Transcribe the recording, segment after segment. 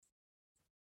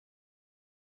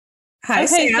Hi, Okay,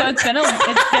 so Sam. it's been a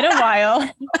while.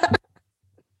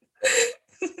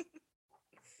 It's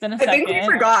been a I think we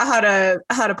second. forgot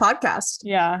how to podcast.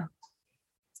 Yeah.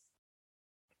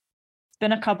 It's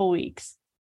been a couple weeks.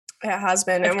 It has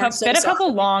been, It's and we're so been a sorry.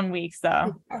 couple long weeks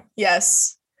though.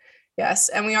 Yes, yes,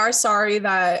 and we are sorry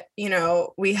that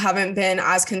we haven't been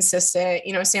as consistent.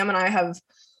 Sam and I have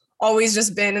always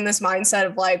just been in this mindset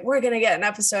of like we're gonna get an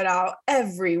episode out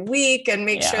every week and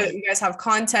make sure Yeah. that you guys have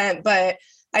content, but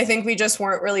I think we just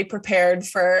weren't really prepared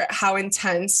for how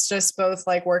intense just both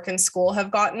like work and school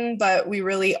have gotten, but we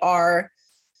really are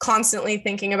constantly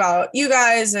thinking about you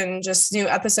guys and just new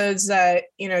episodes that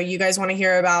you guys want to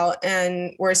hear about,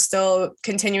 and we're still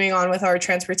continuing on with our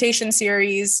transportation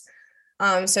series.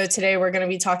 So today we're going to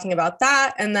be talking about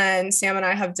that, and then Sam and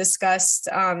I have discussed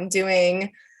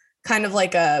doing kind of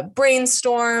like a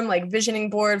brainstorm, like visioning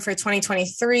board for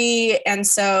 2023. And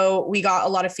so we got a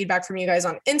lot of feedback from you guys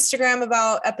on Instagram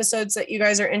about episodes that you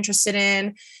guys are interested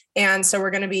in. And so we're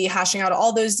going to be hashing out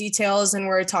all those details, and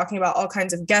we're talking about all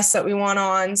kinds of guests that we want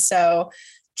on. So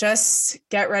just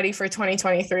get ready for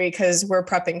 2023 because we're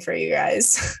prepping for you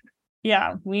guys.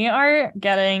 Yeah, we are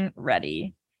getting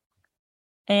ready.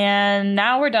 And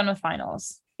now we're done with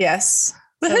finals. Yes.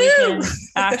 So we can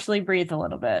actually breathe a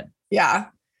little bit. Yeah.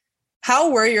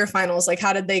 How were your finals? Like,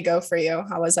 how did they go for you?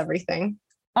 How was everything?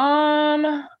 They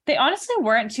honestly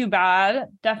weren't too bad.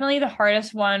 Definitely the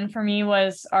hardest one for me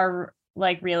was our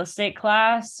like real estate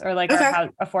class, or like Okay. our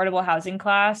affordable housing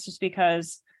class, just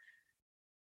because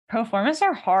pro formas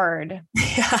are hard.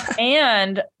 Yeah.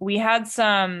 And we had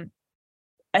some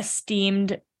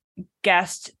esteemed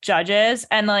guest judges,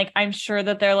 and like I'm sure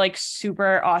that they're like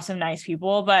super awesome, nice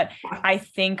people, but I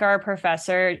think our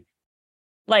professor,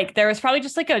 like there was probably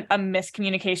just like a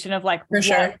miscommunication of like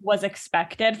what was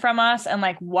expected from us and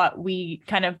like what we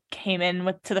kind of came in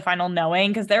with to the final knowing,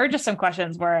 because there were just some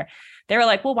questions where they were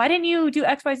like, well, why didn't you do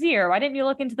XYZ, or why didn't you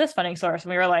look into this funding source? And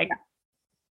we were like,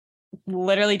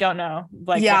 literally don't know.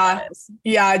 Like,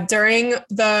 yeah. During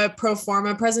the pro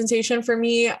forma presentation for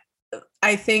me,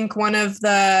 I think one of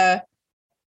the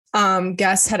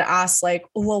guests had asked like,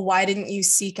 well, why didn't you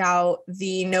seek out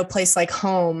the No Place Like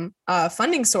Home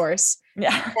funding source?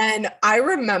 Yeah. And I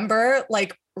remember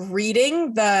like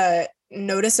reading the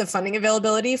notice of funding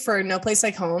availability for No Place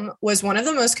Like Home was one of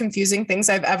the most confusing things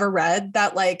I've ever read.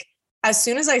 That like, as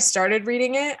soon as I started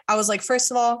reading it, I was like,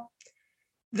 first of all,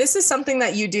 this is something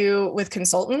that you do with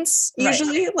consultants.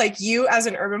 Usually, right. Like you as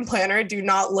an urban planner do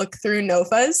not look through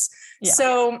NOFAs. Yeah.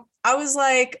 So I was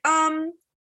like,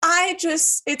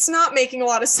 it's not making a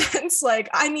lot of sense. Like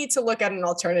I need to look at an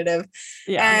alternative.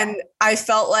 Yeah. And I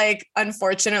felt like,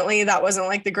 unfortunately, that wasn't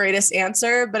like the greatest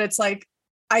answer, but it's like,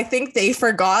 I think they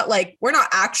forgot, like, we're not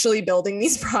actually building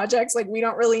these projects. Like, we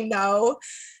don't really know,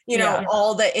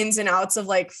 all the ins and outs of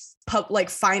like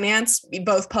finance,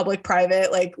 both public,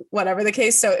 private, like whatever the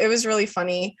case. So it was really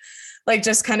funny, like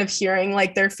just kind of hearing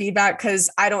like their feedback, because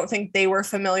I don't think they were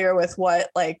familiar with what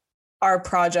like our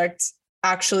project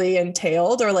actually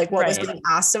entailed or like what was being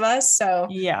asked of us. So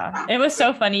yeah, it was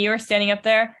so funny. You were standing up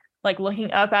there, like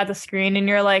looking up at the screen, and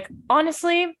you're like,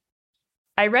 honestly,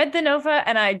 I read the NOFA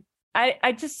and I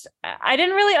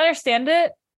didn't really understand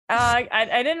it.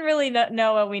 I didn't really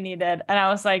know what we needed. And I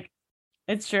was like,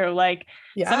 it's true. Like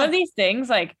some of these things,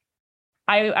 like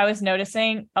I was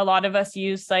noticing a lot of us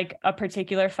use like a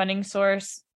particular funding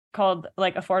source called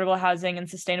like affordable housing and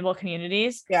sustainable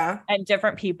communities. Yeah. And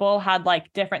different people had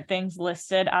like different things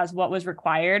listed as what was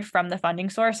required from the funding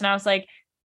source. And I was like,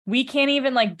 we can't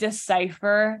even like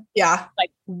decipher. Yeah.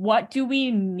 Like what do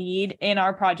we need in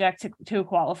our project to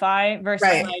qualify versus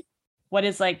like what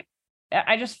is like,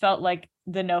 I just felt like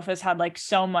the NOFAs had like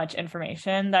so much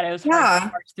information that it was hard to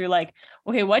parse through like,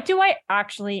 okay, what do I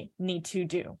actually need to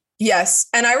do? Yes.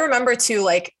 And I remember too,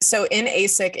 like, so in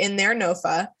ASIC, in their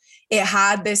NOFA, it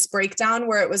had this breakdown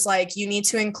where it was like, you need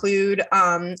to include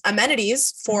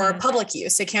amenities for public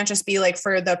use. It can't just be like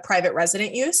for the private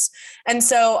resident use. And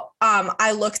so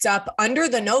I looked up under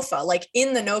the NOFA, like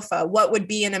in the NOFA, what would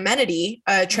be an amenity,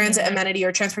 a transit amenity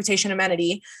or transportation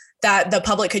amenity that the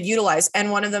public could utilize.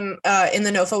 And one of them in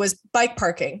the NOFA was bike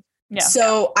parking. Yeah.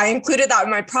 So I included that in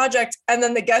my project. And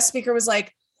then the guest speaker was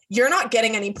like, you're not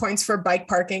getting any points for bike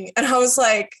parking. And I was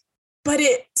like, but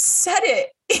it said it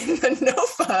in the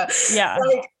NOFA. Yeah.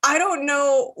 Like, I don't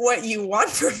know what you want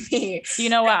from me. Do you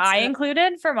know what I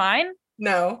included for mine?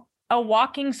 No. A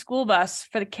walking school bus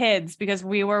for the kids, because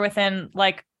we were within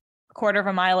like a quarter of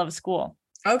a mile of a school.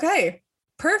 Okay.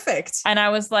 Perfect. And I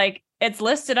was like, it's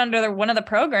listed under one of the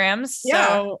programs. Yeah.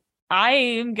 So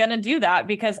I'm going to do that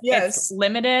because it's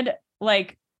limited.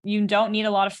 Like you don't need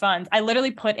a lot of funds. I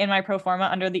literally put in my pro forma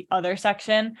under the other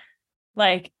section,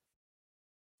 like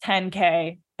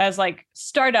 10K as like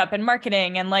startup and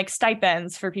marketing and like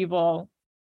stipends for people.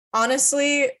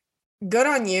 Honestly, good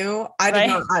on you. I did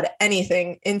not add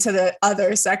anything into the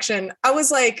other section. I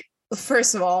was like,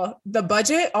 first of all, the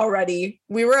budget already,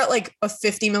 we were at like a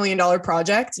 $50 million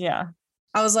project. Yeah.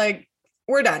 I was like,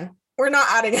 we're done. We're not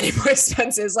adding any more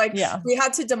expenses. Like we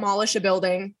had to demolish a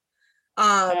building.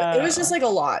 It was just like a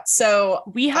lot. So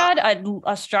we had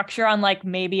a structure on like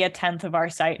maybe 1/10 of our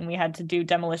site, and we had to do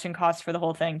demolition costs for the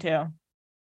whole thing too.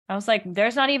 I was like,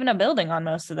 there's not even a building on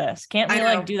most of this. Can't we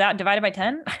like do that divided by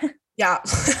 10? Yeah.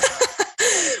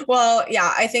 Well,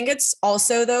 yeah, I think it's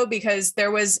also though, because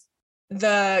there was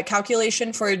the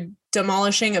calculation for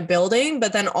demolishing a building,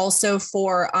 but then also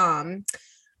for,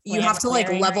 you have to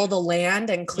like level the land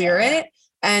and clear it.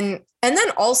 And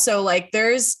then also like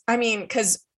there's, I mean,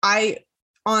 cause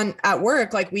at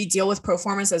work, like we deal with pro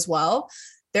formas as well.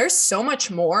 There's so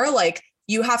much more. Like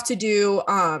you have to do,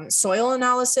 soil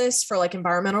analysis for like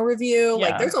environmental review.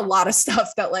 Like there's a lot of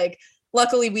stuff that like,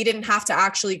 luckily we didn't have to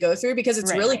actually go through because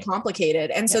it's really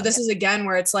complicated. And so this is again,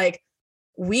 where it's like,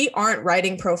 we aren't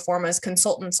writing pro formas,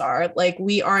 consultants are, like,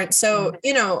 we aren't. So,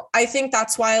 you know, I think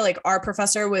that's why like our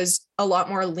professor was a lot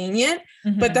more lenient,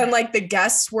 but then like the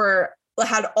guests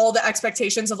had all the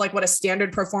expectations of like what a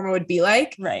standard pro forma would be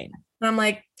like. Right. And I'm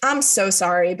like, I'm so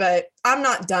sorry, but I'm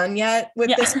not done yet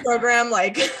with this program.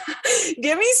 Like,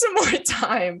 give me some more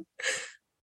time.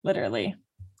 Literally.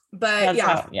 But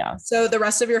so the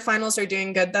rest of your finals are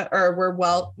doing good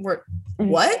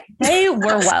what? They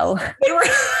were well. They were.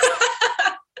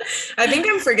 I think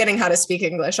I'm forgetting how to speak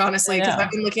English, honestly, because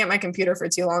I've been looking at my computer for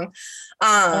too long.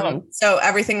 So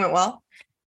everything went well?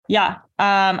 Yeah.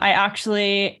 I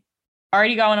actually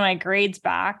already got one of my grades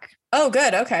back. Oh,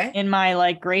 good. Okay. In my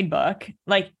like grade book,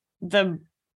 like the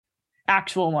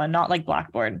actual one, not like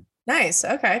Blackboard. Nice.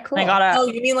 Okay, cool. I got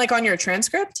you mean like on your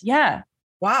transcript? Yeah.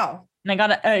 Wow. And I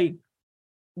got an A.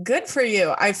 Good for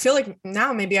you. I feel like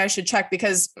now maybe I should check,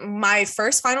 because my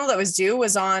first final that was due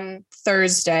was on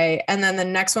Thursday, and then the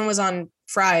next one was on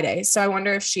Friday. So I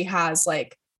wonder if she has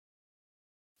like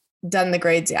done the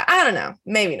grades yet. I don't know.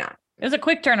 Maybe not. It was a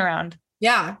quick turnaround.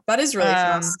 Yeah, that is really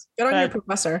fast. Good on your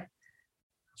professor.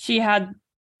 She had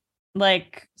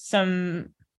like some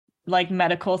like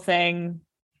medical thing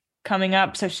coming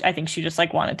up. So I think she just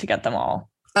like wanted to get them all.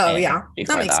 Oh yeah.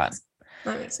 That makes sense.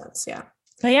 That makes sense. Yeah.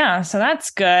 But yeah, so that's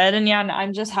good. And yeah,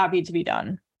 I'm just happy to be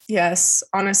done. Yes,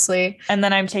 honestly. And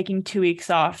then I'm taking 2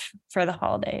 weeks off for the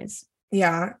holidays.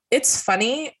 Yeah. It's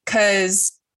funny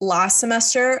because last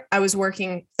semester I was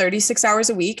working 36 hours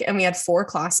a week and we had 4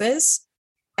 classes.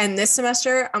 And this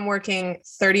semester I'm working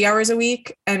 30 hours a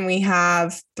week and we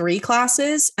have 3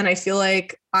 classes. And I feel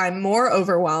like I'm more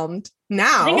overwhelmed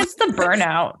now. I think it's the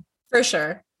burnout. For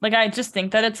sure. Like, I just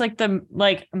think that it's like the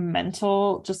like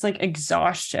mental, just like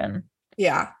exhaustion.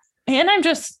 Yeah. And I'm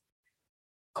just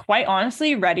quite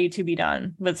honestly ready to be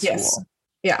done with school. Yes.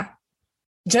 Yeah.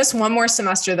 Just one more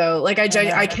semester though. Like I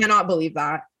cannot believe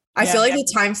that. I feel like the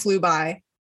time flew by.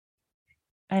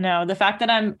 I know. The fact that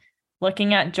I'm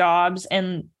looking at jobs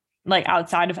and like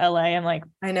outside of LA, I'm like,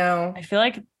 I know. I feel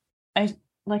like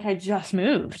I just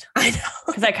moved. I know.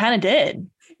 Because I kind of did.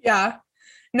 Yeah.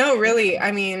 No, really.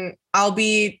 I mean, I'll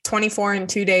be 24 in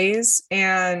 2 days.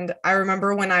 And I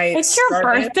remember when It's your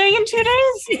birthday in 2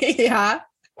 days? Yeah.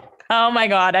 Oh my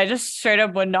God. I just straight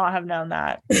up would not have known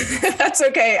that. That's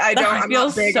okay. I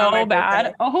feel so bad.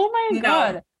 Birthday. Oh my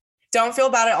God. Don't feel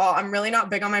bad at all. I'm really not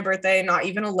big on my birthday, not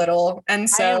even a little. And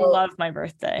so I love my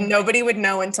birthday. Nobody would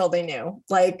know until they knew.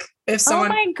 Like if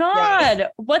someone. Oh my God.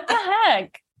 What the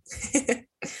heck?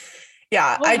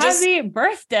 Yeah. Well, happy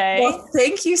birthday. Well,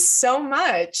 thank you so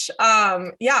much.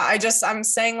 I'm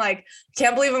saying like,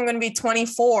 can't believe I'm going to be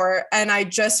 24. And I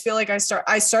just feel like I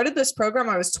started this program.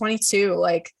 I was 22.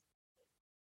 Like,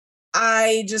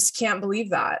 I just can't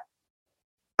believe that.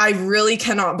 I really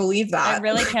cannot believe that. I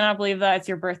really cannot believe that it's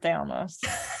your birthday almost.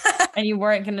 And you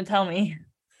weren't going to tell me.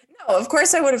 No, of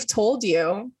course I would have told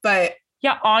you, but.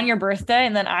 Yeah. On your birthday.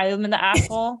 And then I'm in the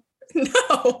asshole.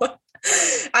 No.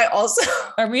 I also.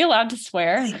 Are we allowed to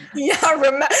swear?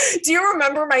 Yeah. Do you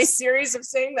remember my series of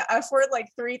saying the F word like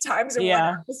 3 times in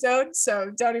one episode?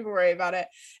 So don't even worry about it.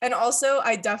 And also,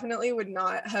 I definitely would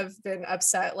not have been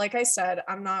upset. Like I said,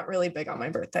 I'm not really big on my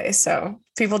birthday. So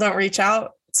people don't reach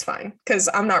out. It's fine. Because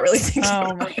I'm not really thinking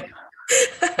about it.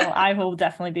 Well, I will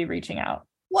definitely be reaching out.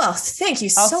 Well, thank you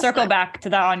so much. I'll circle back to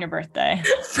that on your birthday.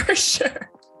 For sure.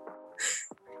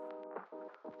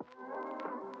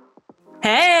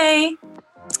 Hey,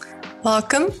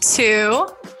 welcome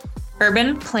to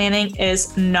Urban Planning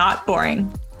is Not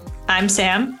Boring. I'm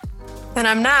Sam. And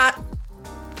I'm Nat.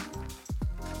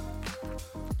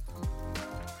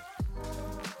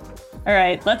 All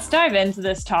right, let's dive into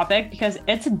this topic because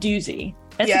it's a doozy.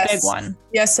 It's a big one.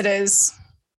 Yes, it is.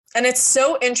 And it's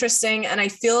so interesting. And I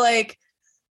feel like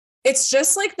it's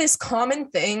just like this common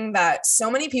thing that so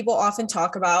many people often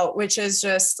talk about, which is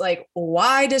just like,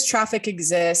 why does traffic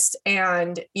exist?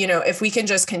 And, you know, if we can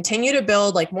just continue to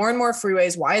build like more and more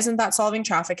freeways, why isn't that solving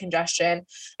traffic congestion?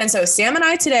 And so Sam and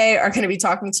I today are going to be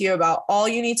talking to you about all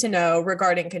you need to know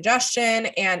regarding congestion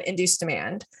and induced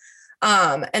demand.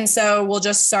 And so we'll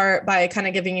just start by kind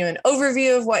of giving you an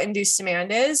overview of what induced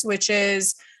demand is, which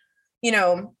is, you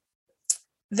know,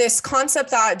 this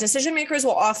concept that decision makers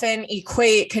will often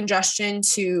equate congestion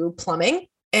to plumbing.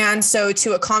 And so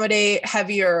to accommodate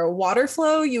heavier water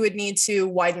flow, you would need to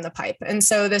widen the pipe. And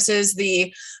so this is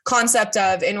the concept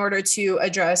of, in order to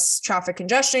address traffic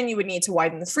congestion, you would need to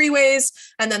widen the freeways.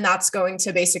 And then that's going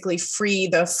to basically free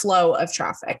the flow of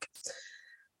traffic.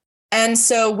 And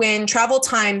so when travel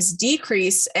times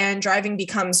decrease and driving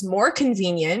becomes more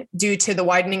convenient due to the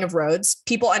widening of roads,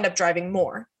 people end up driving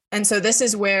more. And so this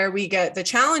is where we get the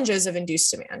challenges of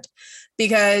induced demand,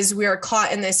 because we are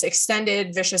caught in this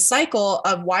extended vicious cycle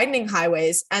of widening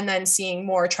highways and then seeing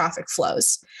more traffic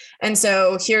flows. And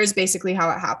so here's basically how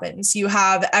it happens. You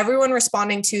have everyone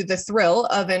responding to the thrill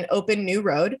of an open new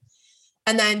road,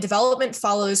 and then development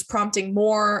follows, prompting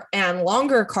more and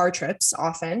longer car trips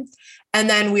often. And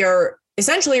then we are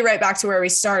essentially right back to where we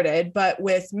started, but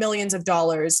with millions of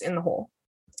dollars in the hole.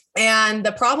 And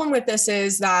the problem with this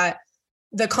is that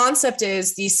the concept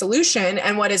is the solution,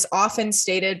 and what is often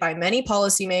stated by many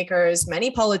policymakers, many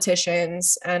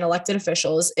politicians, and elected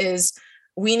officials is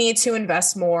we need to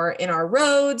invest more in our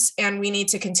roads and we need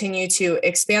to continue to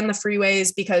expand the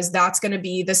freeways because that's going to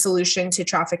be the solution to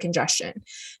traffic congestion.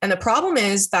 And the problem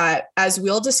is that, as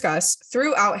we'll discuss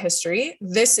throughout history,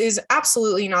 this is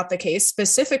absolutely not the case,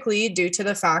 specifically due to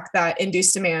the fact that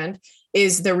induced demand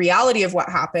is the reality of what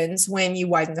happens when you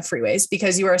widen the freeways,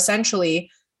 because you are essentially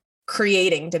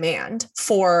creating demand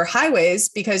for highways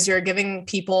because you're giving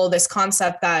people this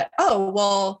concept that, oh,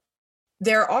 well,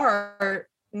 there are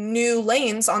new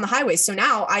lanes on the highway, so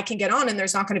now I can get on and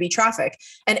there's not going to be traffic.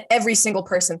 And every single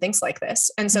person thinks like this.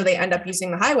 And so they end up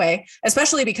using the highway,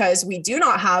 especially because we do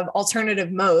not have alternative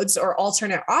modes or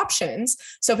alternate options.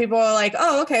 So people are like,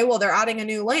 oh, okay, well, they're adding a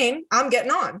new lane, I'm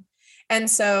getting on. And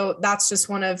so that's just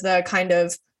one of the kind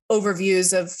of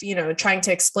overviews of, you know, trying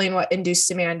to explain what induced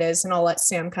demand is. And I'll let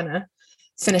Sam kind of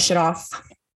finish it off.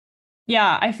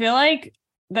 Yeah, I feel like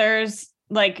there's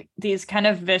like these kind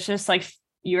of vicious, like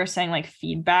you were saying, like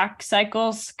feedback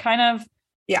cycles kind of,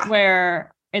 yeah,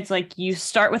 where it's like you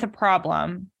start with a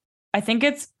problem. I think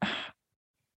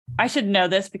I should know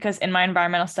this because in my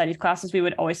environmental studies classes, we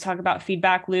would always talk about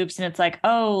feedback loops. And it's like,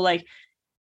 oh, like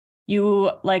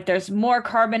there's more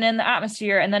carbon in the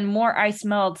atmosphere and then more ice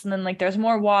melts and then like there's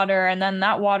more water and then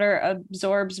that water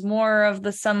absorbs more of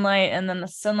the sunlight and then the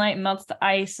sunlight melts the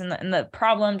ice and the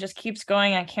problem just keeps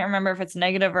going. I can't remember if it's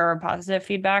negative or a positive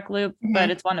feedback loop, but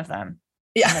it's one of them.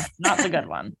 Yeah. And it's not the good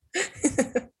one.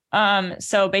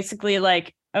 So basically,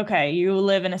 like, okay, you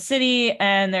live in a city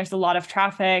and there's a lot of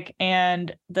traffic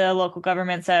and the local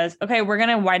government says, okay, we're going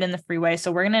to widen the freeway.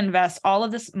 So we're going to invest all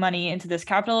of this money into this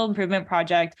capital improvement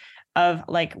project of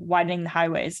like widening the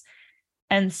highways.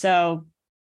 And so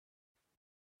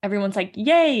everyone's like,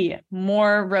 yay,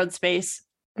 more road space.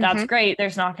 That's great.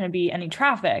 There's not going to be any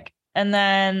traffic. And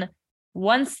then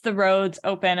once the roads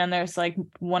open and there's like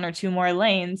one or two more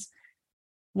lanes,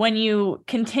 when you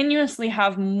continuously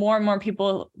have more and more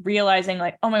people realizing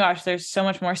like, oh my gosh, there's so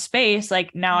much more space,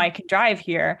 like now I can drive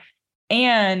here.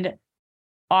 And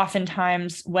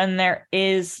oftentimes when there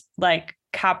is like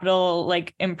capital,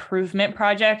 like improvement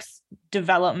projects,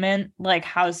 development, like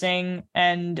housing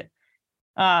and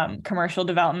commercial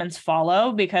developments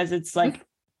follow, because it's like,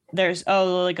 there's,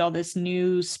 like all this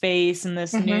new space and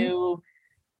this new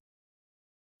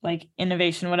like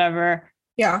innovation, whatever.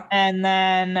 Yeah. And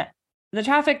then the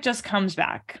traffic just comes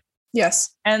back.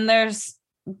 Yes. And there's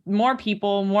more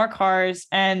people, more cars.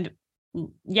 And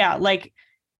yeah, like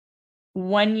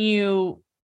when you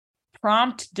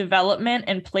prompt development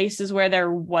in places where there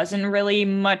wasn't really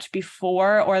much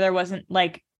before, or there wasn't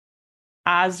like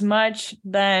as much,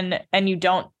 then, and you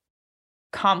don't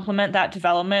complement that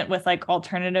development with like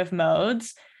alternative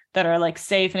modes that are like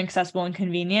safe and accessible and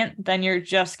convenient, then you're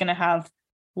just going to have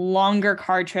longer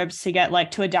car trips to get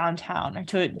like to a downtown or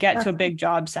to get to a big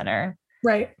job center.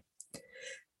 Right.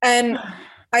 And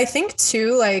I think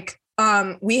too, like,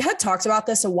 we had talked about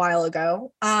this a while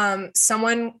ago.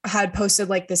 Someone had posted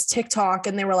like this TikTok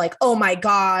and they were like, oh my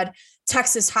God,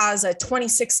 Texas has a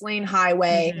 26 lane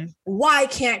highway. Mm-hmm. Why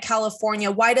can't California?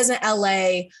 Why doesn't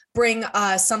LA bring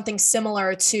something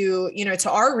similar to, to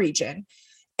our region?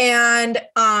 And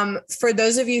for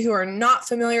those of you who are not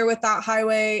familiar with that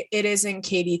highway, it is in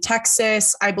Katy,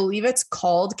 Texas. I believe it's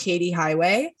called Katy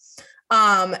Highway.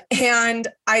 And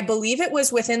I believe it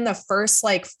was within the first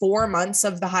 4 months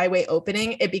of the highway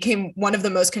opening, it became one of the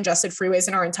most congested freeways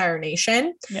in our entire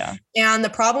nation. Yeah. And the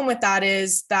problem with that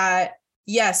is that,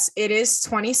 yes, it is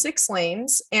 26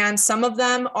 lanes, and some of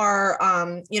them are,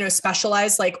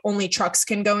 specialized, like only trucks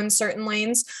can go in certain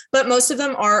lanes, but most of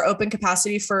them are open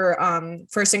capacity for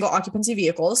single occupancy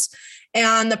vehicles.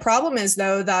 And the problem is,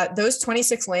 though, that those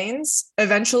 26 lanes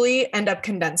eventually end up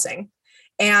condensing.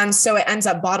 And so it ends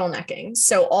up bottlenecking.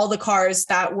 So all the cars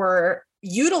that were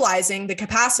utilizing the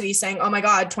capacity saying, oh my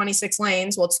God, 26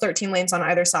 lanes, well, it's 13 lanes on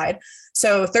either side.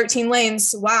 So 13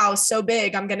 lanes, wow, so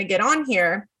big, I'm going to get on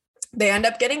here. They end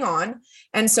up getting on.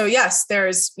 And so, yes,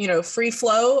 there's, free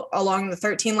flow along the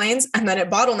 13 lanes, and then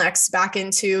it bottlenecks back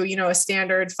into, a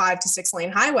standard 5 to 6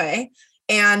 lane highway.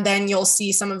 And then you'll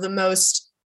see some of the most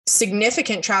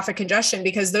significant traffic congestion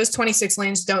because those 26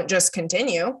 lanes don't just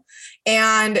continue.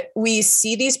 And we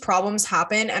see these problems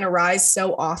happen and arise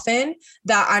so often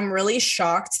that I'm really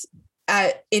shocked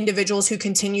at individuals who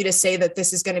continue to say that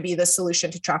this is going to be the solution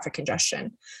to traffic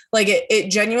congestion. Like it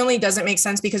genuinely doesn't make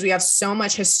sense because we have so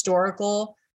much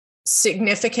historical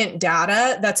significant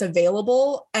data that's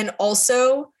available. And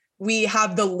also we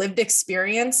have the lived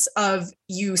experience of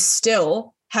you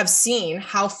still have seen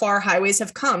how far highways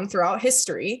have come throughout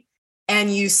history,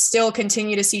 and you still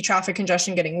continue to see traffic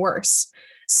congestion getting worse.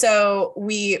 So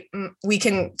we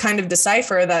can kind of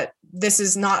decipher that this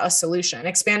is not a solution.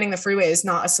 Expanding the freeway is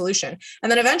not a solution. And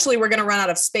then eventually we're going to run out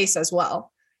of space as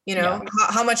well.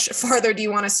 How much farther do you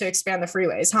want us to expand the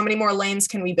freeways? How many more lanes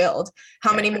can we build?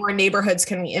 How many more neighborhoods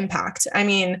can we impact? I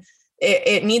mean,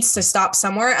 it needs to stop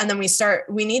somewhere. And then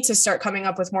we need to start coming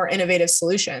up with more innovative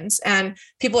solutions. And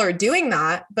people are doing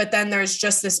that. But then there's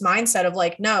just this mindset of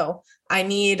like, no, I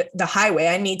need the highway.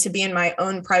 I need to be in my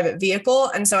own private vehicle.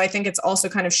 And so I think it's also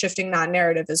kind of shifting that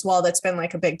narrative as well. That's been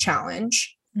like a big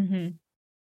challenge. Mm-hmm.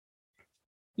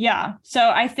 Yeah. So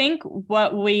I think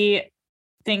what we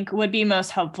think would be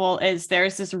most helpful is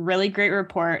there's this really great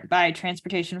report by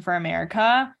Transportation for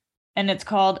America, and it's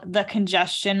called The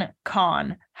Congestion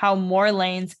Con: How More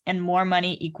Lanes and More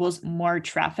Money Equals More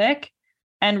Traffic.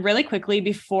 And really quickly,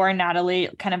 before Natalie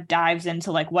kind of dives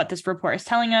into like what this report is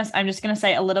telling us, I'm just going to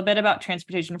say a little bit about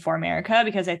Transportation for America,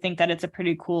 because I think that it's a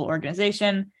pretty cool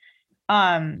organization.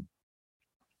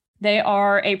 They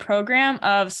are a program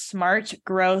of Smart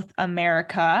Growth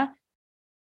America,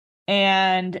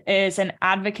 and is an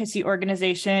advocacy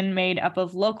organization made up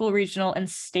of local, regional, and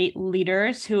state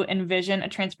leaders who envision a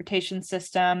transportation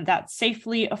system that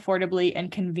safely, affordably,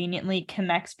 and conveniently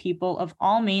connects people of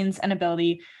all means and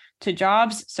ability to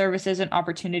jobs, services, and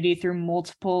opportunity through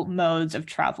multiple modes of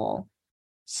travel.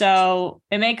 So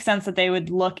it makes sense that they would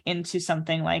look into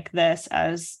something like this,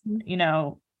 as,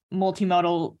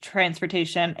 multimodal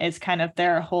transportation is kind of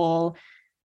their whole,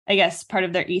 I guess, part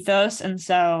of their ethos. And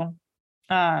so,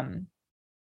 I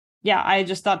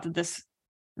just thought that this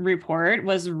report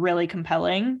was really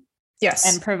compelling.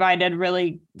 Yes. And provided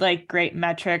really great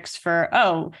metrics for,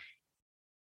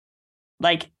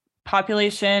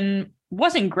 population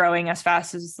wasn't growing as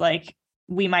fast as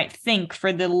we might think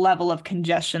for the level of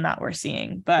congestion that we're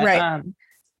seeing. But right.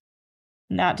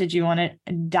 Nat, did you want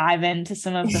to dive into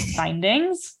some of the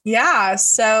findings? Yeah.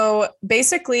 So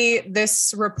basically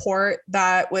this report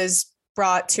that was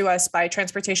brought to us by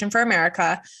Transportation for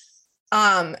America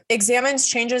examines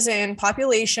changes in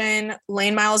population,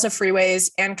 lane miles of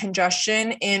freeways, and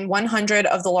congestion in 100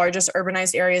 of the largest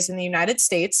urbanized areas in the United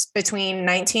States between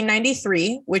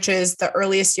 1993, which is the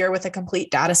earliest year with a complete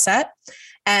data set,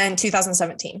 and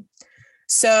 2017.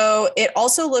 So it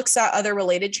also looks at other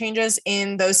related changes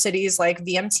in those cities like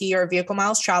VMT, or vehicle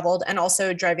miles traveled, and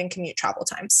also driving commute travel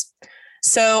times.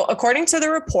 So according to the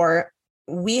report,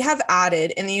 we have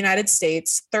added in the United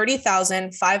States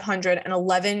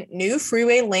 30,511 new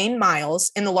freeway lane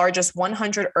miles in the largest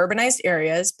 100 urbanized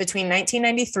areas between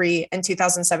 1993 and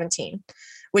 2017,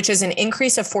 which is an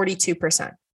increase of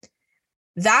 42%.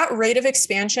 That rate of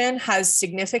expansion has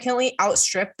significantly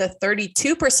outstripped the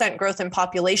 32% growth in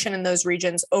population in those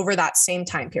regions over that same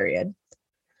time period.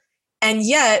 And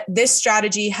yet, this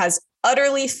strategy has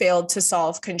utterly failed to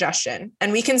solve congestion.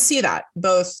 And we can see that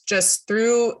both just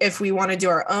through, if we want to do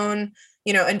our own,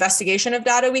 investigation of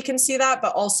data, we can see that,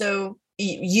 but also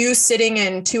you sitting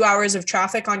in 2 hours of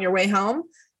traffic on your way home,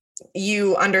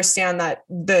 you understand that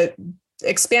the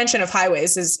expansion of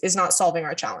highways is not solving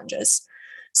our challenges.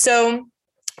 So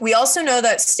we also know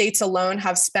that states alone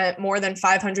have spent more than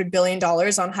 $500 billion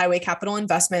on highway capital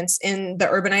investments in the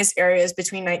urbanized areas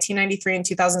between 1993 and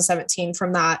 2017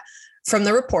 from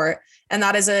the report. And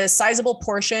that is a sizable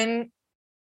portion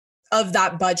of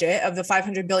that budget of the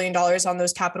 $500 billion on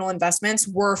those capital investments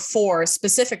were for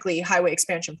specifically highway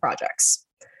expansion projects.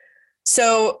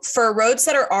 So for roads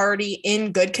that are already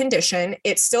in good condition,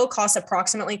 it still costs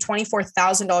approximately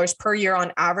 $24,000 per year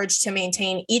on average to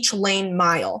maintain each lane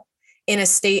mile in a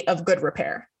state of good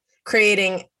repair,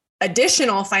 creating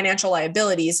additional financial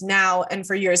liabilities now and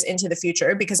for years into the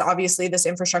future, because obviously this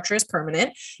infrastructure is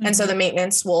permanent. Mm-hmm. And so the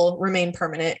maintenance will remain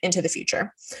permanent into the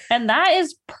future. And that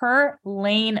is per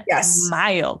lane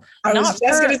mile, not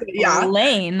per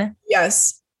lane.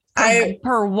 Yes.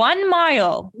 Per 1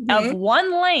 mile of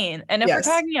one lane. And if we're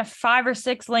talking a 5 or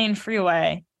 6 lane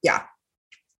freeway,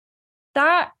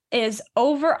 that is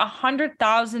over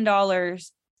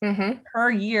 $100,000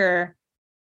 per year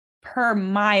per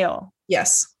mile.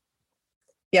 Yes.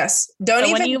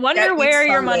 When you wonder where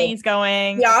your money's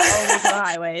going, always the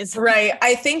highways. Right.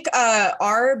 I think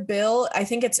our bill, I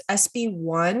think it's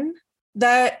SB1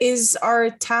 that is our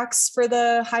tax for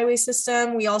the highway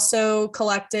system. We also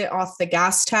collect it off the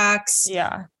gas tax.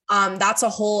 Yeah. That's a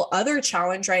whole other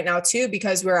challenge right now too,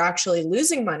 because we're actually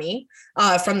losing money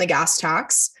from the gas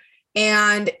tax.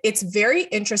 And it's very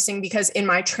interesting because in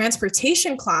my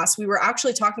transportation class, we were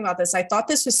actually talking about this. I thought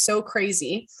this was so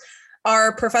crazy.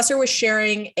 Our professor was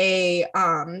sharing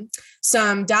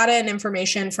some data and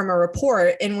information from a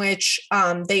report in which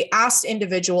they asked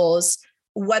individuals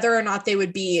whether or not they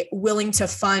would be willing to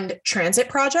fund transit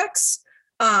projects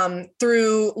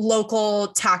through local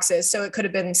taxes. So it could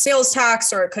have been sales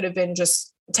tax, or it could have been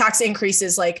just tax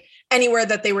increases, like anywhere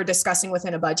that they were discussing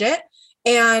within a budget.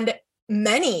 And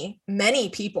many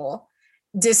people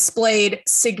displayed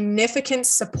significant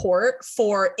support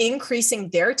for increasing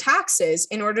their taxes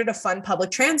in order to fund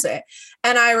public transit.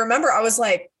 And I remember I was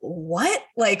like, what?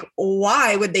 Like,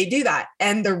 why would they do that?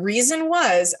 And the reason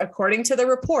was, according to the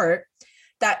report,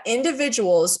 that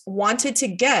individuals wanted to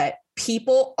get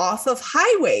people off of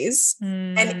highways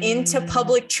and into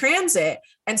public transit.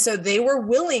 And so they were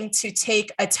willing to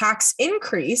take a tax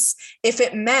increase if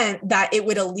it meant that it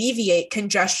would alleviate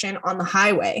congestion on the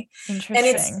highway. Interesting. And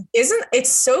it's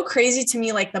so crazy to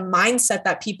me, like the mindset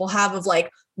that people have of like,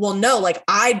 well, no, like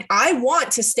I want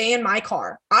to stay in my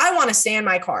car. I want to stay in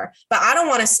my car, but I don't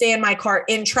want to stay in my car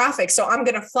in traffic. So I'm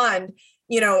going to fund,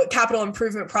 capital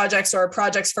improvement projects or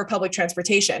projects for public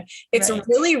transportation. It's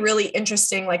really, really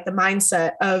interesting, like the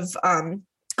mindset of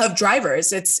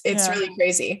drivers. It's really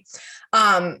crazy.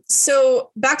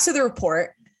 So back to the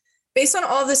report, based on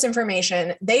all of this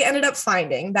information, they ended up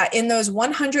finding that in those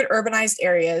 100 urbanized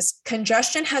areas,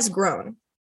 congestion has grown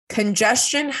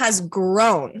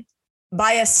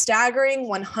by a staggering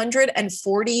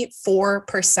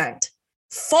 144%,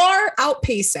 far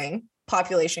outpacing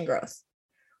population growth.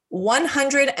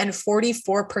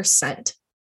 144%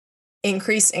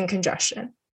 increase in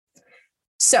congestion.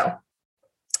 So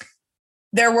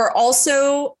there were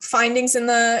also findings in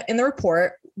the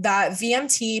report that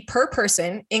VMT per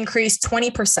person increased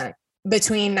 20%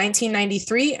 between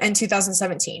 1993 and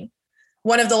 2017.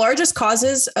 One of the largest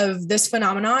causes of this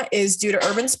phenomena is due to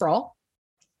urban sprawl.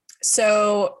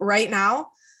 So right now,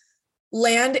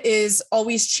 land is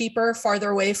always cheaper farther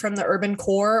away from the urban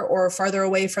core or farther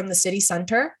away from the city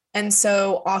center. And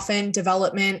so often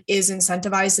development is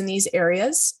incentivized in these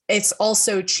areas. It's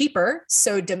also cheaper,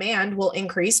 so demand will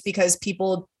increase because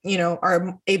people,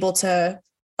 are able to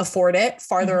afford it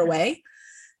farther away.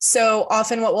 So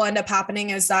often what will end up happening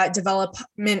is that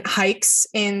development hikes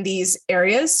in these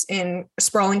areas in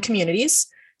sprawling communities.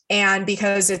 And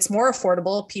because it's more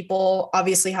affordable, people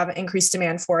obviously have an increased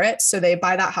demand for it. So they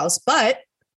buy that house, but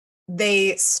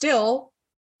they still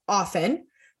often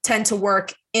tend to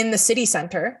work in the city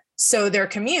center. So their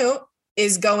commute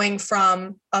is going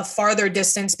from a farther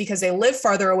distance because they live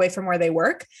farther away from where they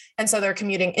work. And so they're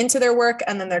commuting into their work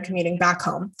and then they're commuting back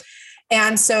home.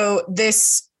 And so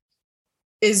this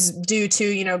is due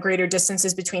to, greater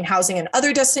distances between housing and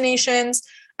other destinations.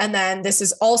 And then this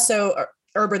is also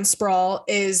urban sprawl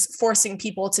is forcing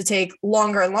people to take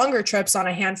longer and longer trips on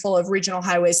a handful of regional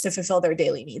highways to fulfill their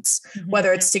daily needs,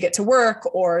 whether it's to get to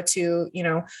work or to,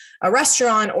 a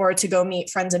restaurant or to go meet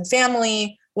friends and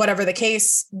family, whatever the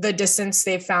case, the distance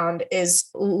they've found is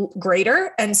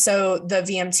greater. And so the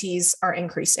VMTs are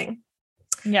increasing.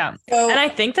 Yeah. So, and I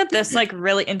think that this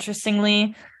really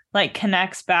interestingly,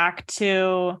 connects back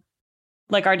to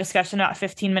our discussion about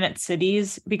 15-minute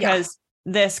cities, because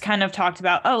this kind of talked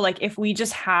about, if we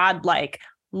just had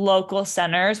local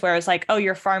centers where it's like, oh,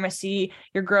 your pharmacy,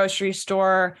 your grocery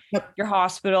store, your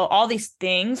hospital, all these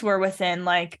things were within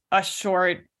like a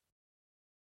short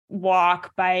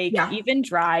walk, bike, even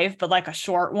drive, but like a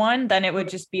short one, then it would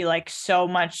just be like so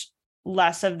much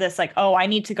less of this, like, oh, I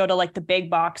need to go to like the big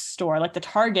box store, like the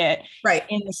Target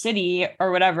in the city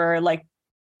or whatever, like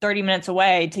 30 minutes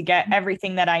away to get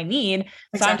everything that I need.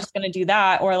 So I'm just going to do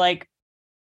that. Or like,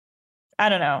 I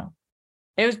don't know.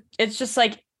 It's just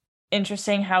like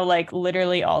interesting how like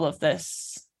literally all of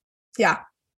this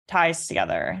ties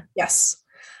together. Yes.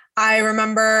 I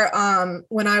remember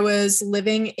when I was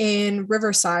living in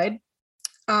Riverside,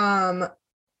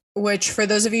 which for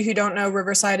those of you who don't know,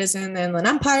 Riverside is in the Inland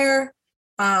Empire.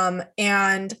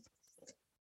 And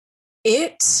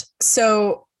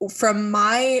so from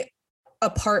my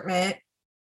apartment,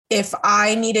 if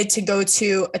I needed to go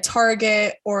to a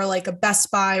Target or like a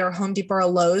Best Buy or Home Depot or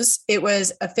Lowe's, it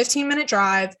was a 15-minute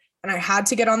drive. And I had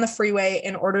to get on the freeway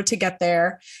in order to get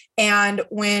there. And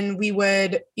when we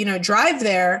would, drive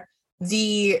there,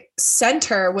 the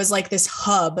center was like this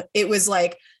hub. It was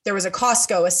like, there was a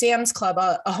Costco, a Sam's Club,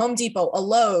 a Home Depot, a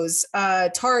Lowe's,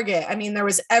 a Target. I mean, there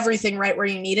was everything right where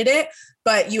you needed it,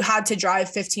 but you had to drive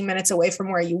 15 minutes away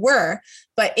from where you were.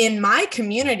 But in my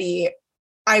community,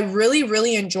 I really,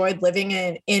 really enjoyed living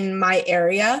in my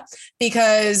area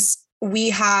because we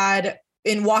had,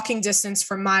 in walking distance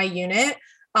from my unit,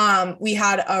 we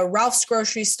had a Ralph's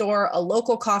grocery store, a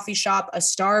local coffee shop, a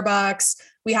Starbucks.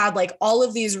 We had like all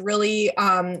of these really,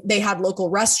 they had local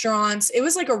restaurants. It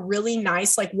was like a really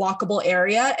nice, like walkable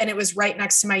area. And it was right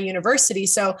next to my university.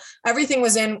 So everything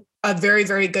was in a very,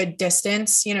 very good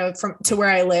distance, from to where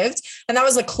I lived. And that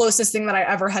was the closest thing that I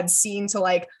ever had seen to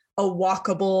like a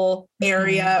walkable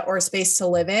area or space to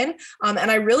live in.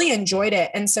 And I really enjoyed it.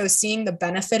 And so seeing the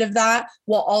benefit of that,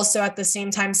 while also at the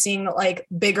same time seeing that like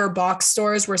bigger box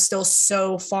stores were still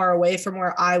so far away from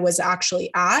where I was actually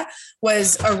at,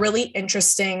 was a really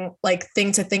interesting like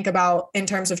thing to think about in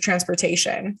terms of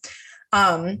transportation.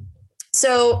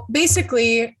 So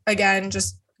basically, again,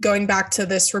 just going back to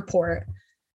this report,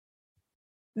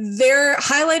 they're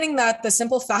highlighting that the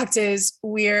simple fact is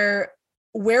where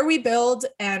we build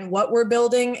and what we're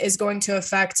building is going to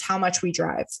affect how much we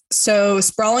drive. So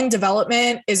sprawling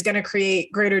development is going to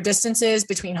create greater distances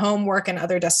between home, work, and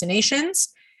other destinations.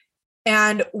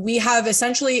 And we have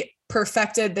essentially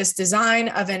perfected this design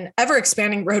of an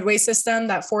ever-expanding roadway system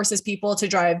that forces people to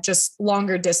drive just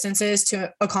longer distances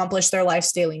to accomplish their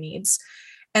life's daily needs.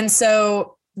 And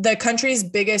so the country's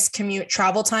biggest commute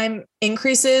travel time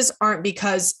increases aren't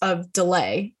because of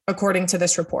delay, according to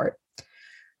this report.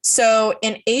 So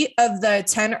in 8 of the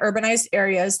 10 urbanized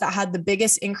areas that had the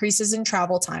biggest increases in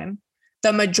travel time,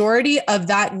 the majority of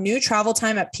that new travel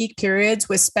time at peak periods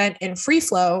was spent in free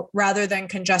flow rather than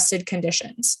congested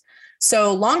conditions.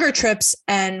 So longer trips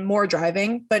and more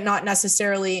driving, but not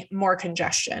necessarily more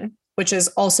congestion, which is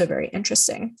also very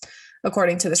interesting,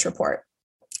 according to this report.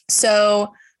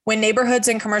 So when neighborhoods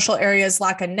and commercial areas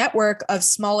lack a network of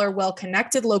smaller,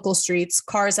 well-connected local streets,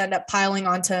 cars end up piling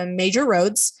onto major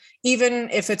roads, even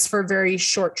if it's for very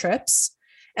short trips.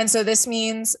 And so this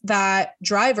means that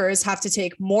drivers have to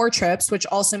take more trips, which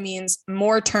also means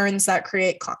more turns that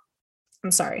create,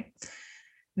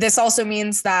 This also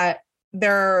means that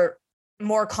there are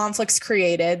more conflicts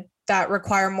created that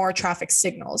require more traffic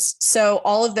signals. So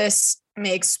all of this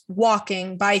makes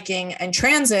walking, biking, and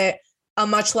transit a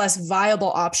much less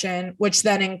viable option, which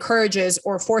then encourages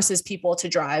or forces people to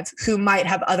drive who might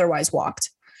have otherwise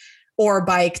walked or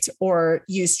biked or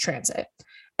used transit.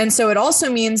 And so it also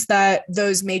means that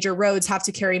those major roads have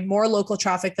to carry more local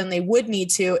traffic than they would need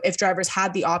to if drivers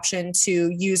had the option to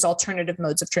use alternative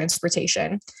modes of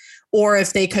transportation, or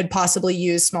if they could possibly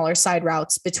use smaller side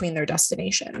routes between their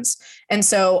destinations. And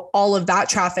so all of that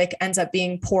traffic ends up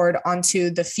being poured onto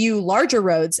the few larger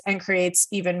roads and creates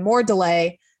even more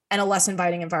delay and a less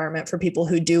inviting environment for people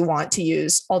who do want to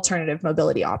use alternative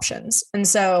mobility options. And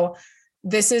so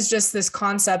this is just this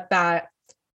concept that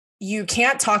you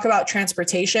can't talk about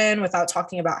transportation without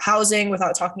talking about housing,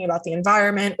 without talking about the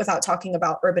environment, without talking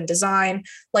about urban design.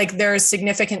 Like there's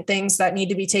significant things that need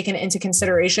to be taken into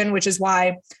consideration, which is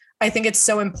why I think it's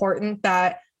so important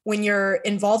that when you're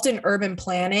involved in urban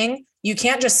planning, you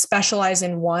can't just specialize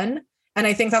in one. And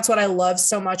I think that's what I love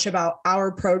so much about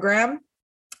our program.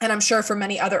 And I'm sure for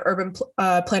many other urban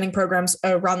planning programs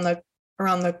around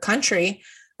the country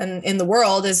and in the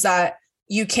world, is that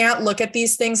you can't look at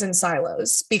these things in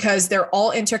silos because they're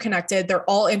all interconnected, they're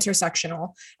all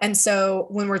intersectional. And so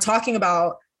when we're talking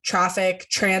about traffic,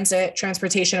 transit,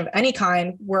 transportation of any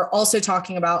kind, we're also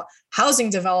talking about housing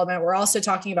development. We're also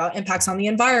talking about impacts on the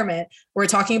environment. We're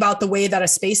talking about the way that a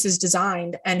space is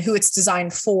designed and who it's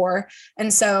designed for.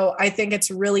 And so I think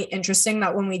it's really interesting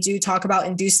that when we do talk about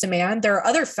induced demand, there are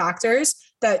other factors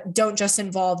that don't just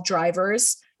involve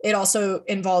drivers. It also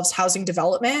involves housing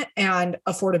development and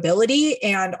affordability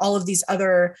and all of these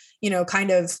other,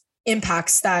 kind of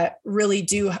impacts that really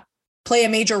do play a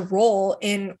major role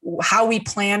in how we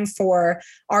plan for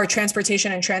our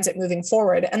transportation and transit moving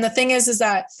forward. And the thing is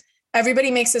that everybody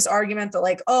makes this argument that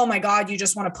like, oh my God, you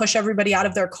just want to push everybody out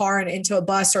of their car and into a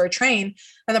bus or a train.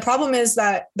 And the problem is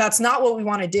that that's not what we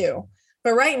want to do.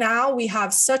 But right now we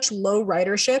have such low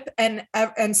ridership, and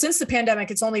since the pandemic,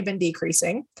 it's only been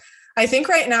decreasing. I think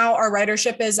right now our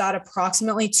ridership is at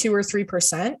approximately 2 or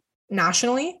 3%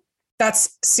 nationally.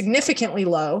 That's significantly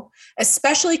low,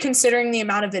 especially considering the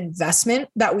amount of investment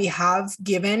that we have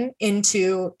given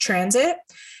into transit.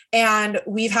 And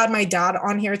we've had my dad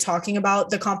on here talking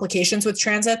about the complications with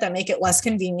transit that make it less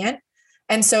convenient.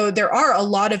 And so there are a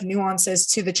lot of nuances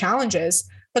to the challenges.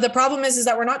 But the problem is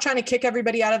that we're not trying to kick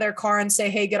everybody out of their car and say,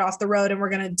 hey, get off the road and we're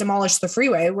going to demolish the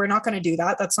freeway. We're not going to do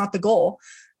that. That's not the goal.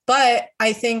 But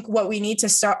I think what we need to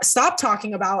stop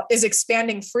talking about is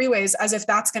expanding freeways as if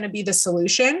that's going to be the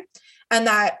solution. And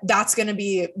that's going to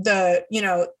be the,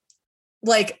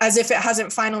 like as if it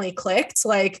hasn't finally clicked.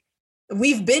 Like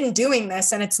we've been doing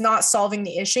this and it's not solving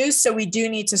the issues. So we do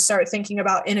need to start thinking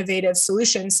about innovative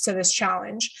solutions to this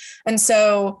challenge. And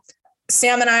so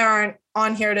Sam and I aren't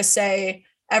on here to say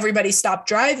everybody stop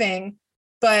driving,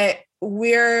 but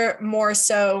we're more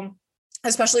so,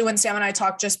 especially when Sam and I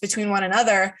talk just between one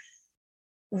another,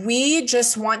 we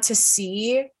just want to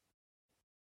see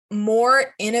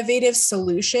more innovative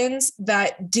solutions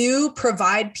that do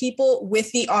provide people with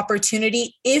the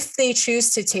opportunity, if they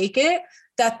choose to take it,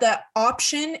 that the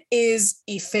option is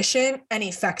efficient and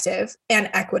effective and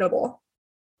equitable.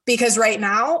 Because right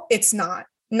now it's not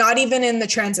even in the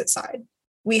transit side.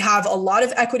 We have a lot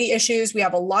of equity issues. We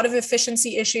have a lot of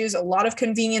efficiency issues, a lot of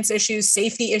convenience issues,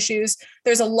 safety issues.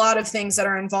 There's a lot of things that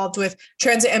are involved with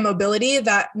transit and mobility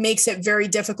that makes it very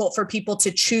difficult for people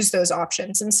to choose those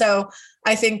options. And so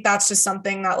I think that's just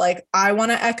something that like I want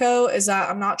to echo, is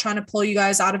that I'm not trying to pull you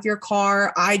guys out of your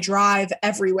car. I drive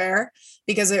everywhere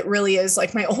because it really is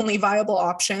like my only viable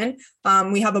option.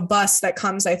 We have a bus that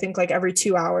comes, I think, like every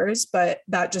 2 hours, but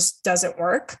that just doesn't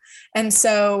work. And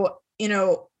so,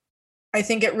 I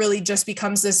think it really just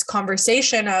becomes this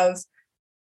conversation of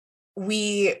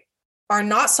we are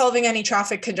not solving any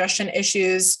traffic congestion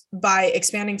issues by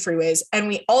expanding freeways. And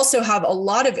we also have a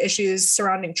lot of issues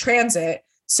surrounding transit.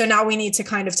 So now we need to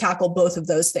kind of tackle both of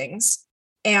those things.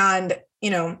 And,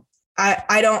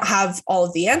 I don't have all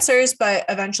of the answers, but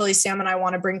eventually Sam and I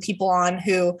want to bring people on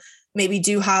who maybe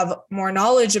do have more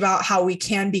knowledge about how we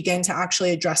can begin to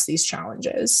actually address these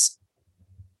challenges.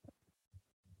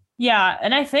 Yeah.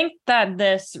 And I think that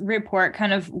this report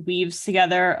kind of weaves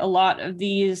together a lot of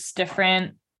these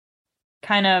different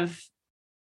kind of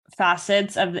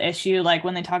facets of the issue, like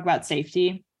when they talk about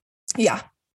safety. Yeah.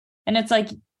 And it's like,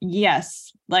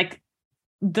 yes, like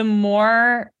the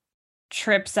more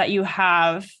trips that you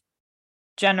have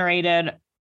generated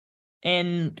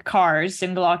in cars,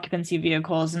 single occupancy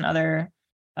vehicles and other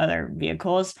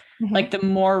vehicles, like the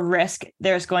more risk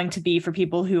there's going to be for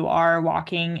people who are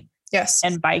walking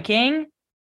and biking.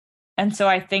 And so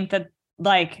I think that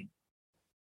like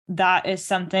that is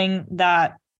something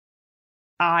that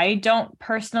I don't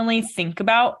personally think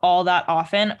about all that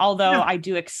often, although I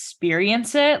do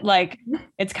experience it. Like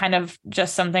it's kind of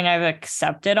just something I've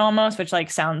accepted almost, which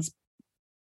like sounds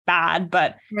bad,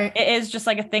 but it is just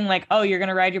like a thing like, oh, you're going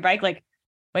to ride your bike, like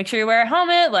make sure you wear a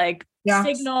helmet, like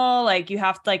signal, like you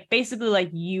have to like basically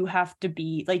like you have to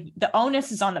be like the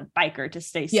onus is on the biker to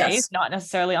stay safe, not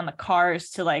necessarily on the cars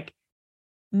to like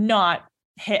not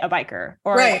hit a biker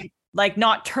or like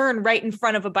not turn right in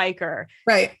front of a biker.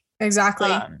 Right.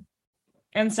 Exactly.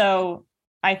 And so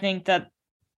I think that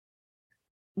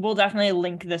we'll definitely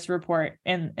link this report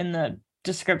in the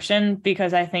description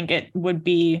because I think it would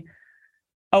be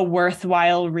a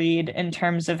worthwhile read in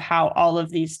terms of how all of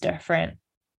these different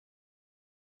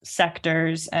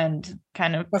sectors and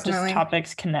kind of just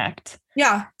topics connect.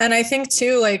 Yeah. And I think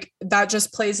too, like that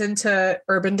just plays into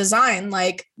urban design.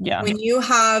 Like when you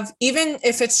have, even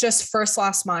if it's just first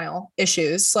last mile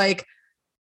issues, like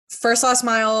first last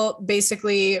mile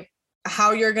basically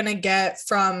how you're going to get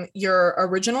from your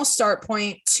original start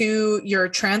point to your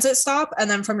transit stop, and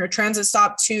then from your transit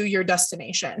stop to your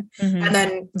destination, and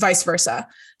then vice versa.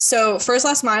 So first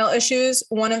last mile issues,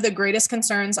 one of the greatest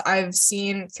concerns I've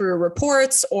seen through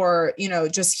reports or,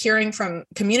 just hearing from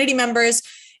community members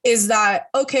is that,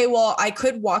 okay, well, I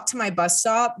could walk to my bus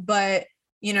stop, but,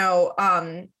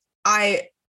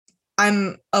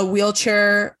 I'm a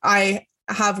wheelchair. I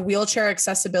have wheelchair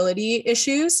accessibility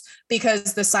issues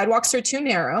because the sidewalks are too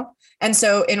narrow. And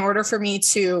so in order for me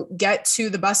to get to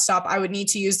the bus stop, I would need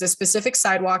to use the specific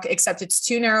sidewalk, except it's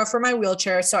too narrow for my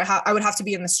wheelchair. So I would have to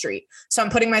be in the street. So I'm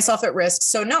putting myself at risk.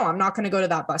 So no, I'm not going to go to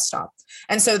that bus stop.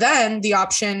 And so then the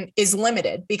option is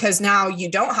limited because now you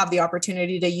don't have the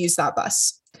opportunity to use that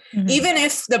bus. Even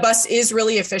if the bus is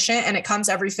really efficient and it comes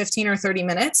every 15 or 30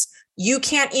 minutes, you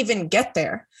can't even get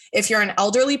there. If you're an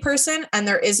elderly person and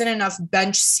there isn't enough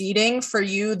bench seating for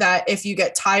you, that if you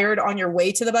get tired on your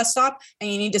way to the bus stop and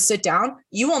you need to sit down,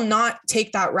 you will not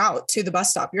take that route to the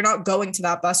bus stop. You're not going to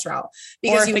that bus route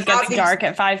because it gets dark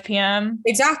at 5 p.m.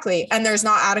 Exactly. And there's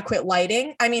not adequate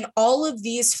lighting. I mean, all of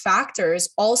these factors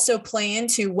also play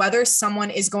into whether someone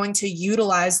is going to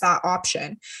utilize that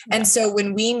option. Yeah. And so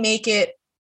when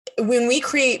we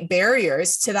create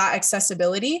barriers to that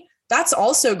accessibility, that's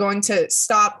also going to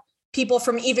stop people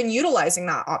from even utilizing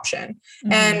that option.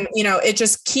 And, it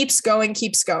just keeps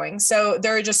going. So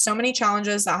there are just so many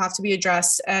challenges that have to be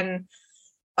addressed. And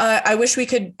I wish we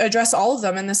could address all of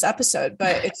them in this episode,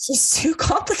 but it's just too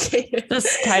complicated.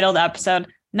 This titled episode,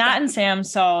 Nat and Sam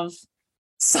solve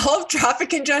traffic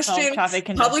congestion,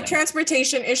 public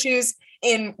transportation issues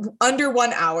in under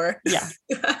 1 hour. Yeah.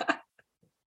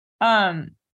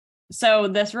 So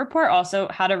this report also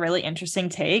had a really interesting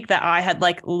take that I had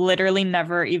literally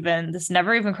never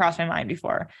even crossed my mind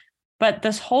before. But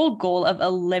this whole goal of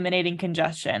eliminating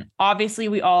congestion, obviously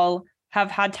we all have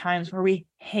had times where we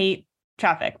hate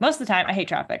traffic. Most of the time I hate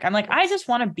traffic. I'm like, I just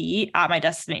want to be at my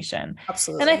destination.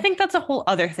 Absolutely. And I think that's a whole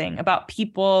other thing about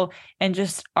people and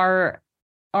just our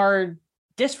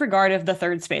disregard of the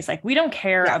third space. We don't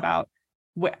care about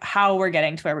how we're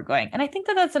getting to where we're going. And I think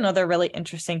that that's another really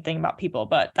interesting thing about people,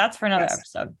 but that's for another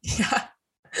episode. Yeah.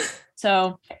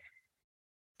 So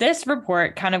this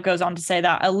report kind of goes on to say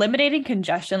that eliminating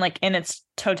congestion, in its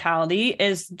totality,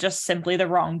 is just simply the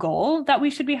wrong goal that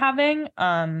we should be having.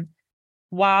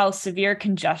 While severe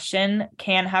congestion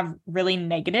can have really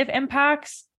negative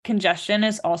impacts, congestion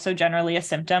is also generally a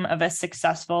symptom of a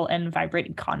successful and vibrant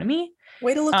economy.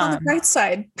 Way to look on the bright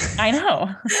side. I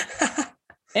know.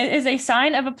 It is a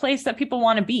sign of a place that people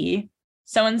want to be.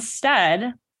 So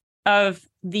instead of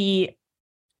the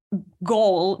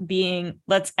goal being,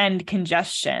 let's end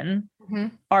congestion,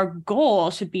 our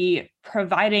goal should be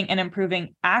providing and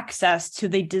improving access to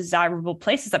the desirable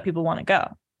places that people want to go.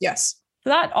 Yes. So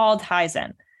that all ties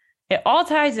in. It all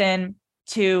ties in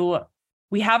to,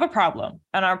 we have a problem,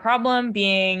 and our problem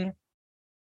being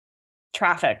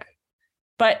traffic.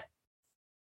 But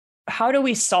how do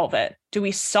we solve it? Do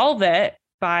we solve it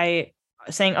by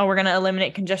saying, oh, we're going to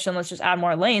eliminate congestion, let's just add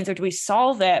more lanes? Or do we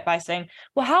solve it by saying,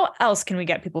 well, how else can we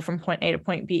get people from point A to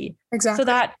point B? Exactly. So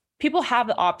that people have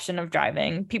the option of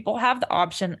driving. People have the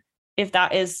option, if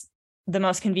that is the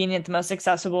most convenient, the most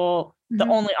accessible, the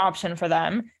only option for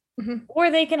them. Or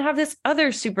they can have this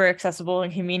other super accessible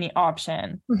and convenient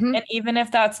option. And even if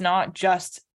that's not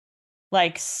just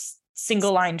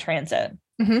single line transit,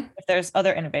 if there's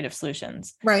other innovative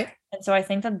solutions. Right. And so I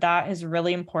think that is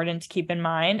really important to keep in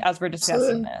mind as we're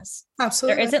discussing this.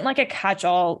 Absolutely. There isn't a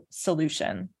catch-all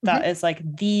solution that is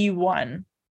the one.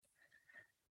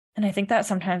 And I think that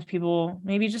sometimes people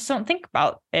maybe just don't think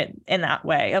about it in that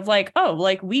way of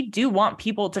we do want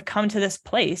people to come to this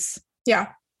place. Yeah.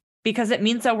 Because it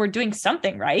means that we're doing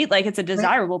something right. It's a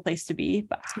desirable place to be,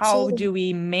 but how do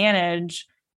we manage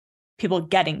people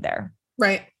getting there?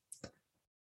 Right.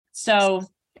 So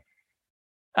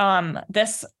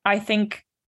this, I think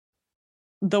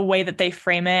the way that they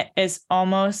frame it is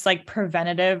almost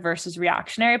preventative versus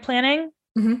reactionary planning.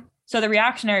 So the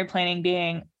reactionary planning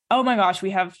being, oh my gosh,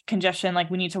 we have congestion,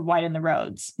 we need to widen the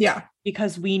roads. Yeah.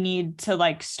 Because we need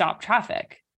to stop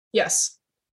traffic. Yes.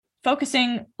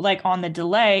 Focusing on the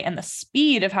delay and the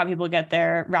speed of how people get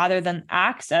there rather than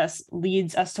access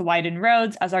leads us to widen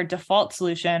roads as our default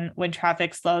solution when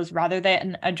traffic slows, rather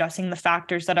than addressing the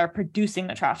factors that are producing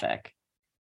the traffic.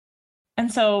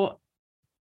 And so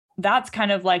that's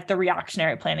kind of the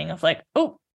reactionary planning of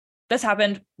oh, this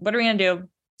happened. What are we going to do?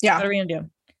 Yeah. What are we going to do?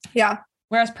 Yeah.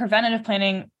 Whereas preventative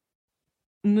planning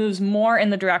moves more in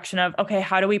the direction of, okay,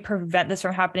 how do we prevent this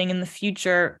from happening in the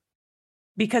future?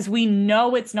 Because we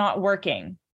know it's not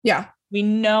working. Yeah. We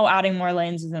know adding more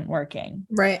lanes isn't working.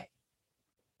 Right.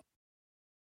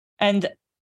 And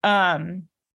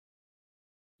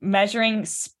measuring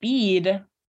speed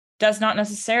does not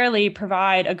necessarily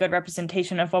provide a good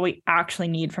representation of what we actually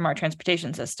need from our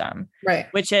transportation system, right?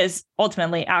 Which is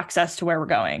ultimately access to where we're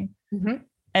going. Mm-hmm.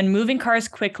 And moving cars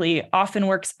quickly often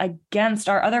works against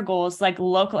our other goals, like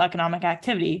local economic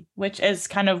activity, which is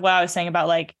kind of what I was saying about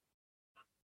like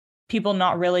people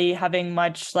not really having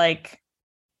much like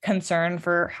concern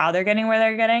for how they're getting where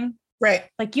they're getting. Right.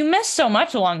 Like you miss so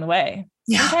much along the way.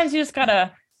 Yeah. Sometimes you just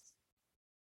gotta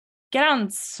get out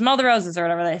and smell the roses or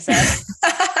whatever they say.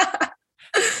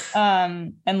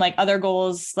 And like other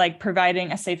goals, like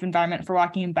providing a safe environment for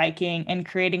walking and biking and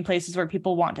creating places where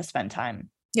people want to spend time.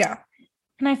 Yeah.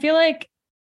 And I feel like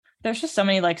there's just so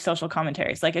many like social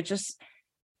commentaries. Like it's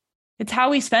how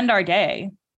we spend our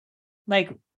day.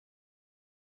 Like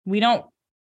we don't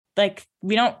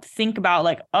think about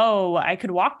like, oh, I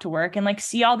could walk to work and like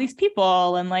see all these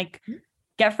people and like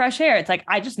get fresh air. It's like,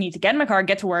 I just need to get in my car,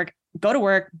 get to work, go to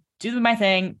work, do my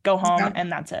thing, go home.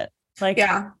 And that's it. Like,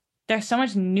 there's so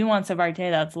much nuance of our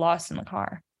day that's lost in the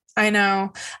car. I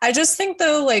know. I just think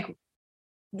though, like,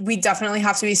 we definitely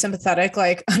have to be sympathetic.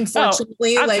 Like,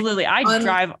 unfortunately, absolutely. I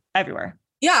drive everywhere.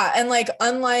 Yeah. And like,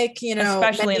 unlike, you know,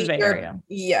 especially in the Bay Area.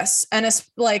 Yes. And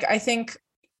it's like, I think,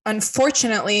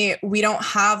 unfortunately, we don't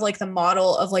have like the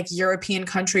model of like European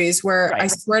countries where I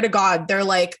swear to God, they're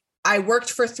like, I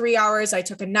worked for 3 hours. I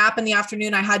took a nap in the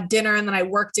afternoon. I had dinner and then I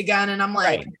worked again. And I'm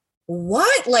like,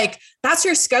 what? Like, that's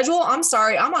your schedule? I'm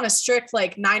sorry. I'm on a strict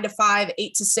like 9 to 5,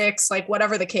 8 to 6, like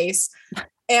whatever the case.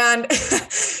 And,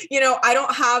 you know, I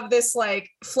don't have this like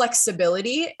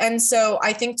flexibility. And so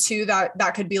I think too,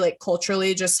 that could be like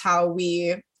culturally just how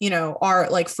we, you know, are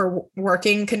like for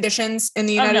working conditions in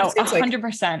the United States.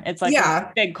 100%. It's like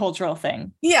a big cultural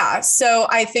thing. Yeah. So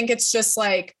I think it's just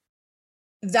like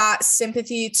that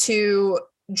sympathy to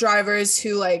drivers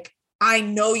who like, I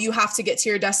know you have to get to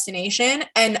your destination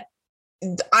and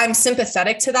I'm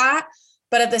sympathetic to that.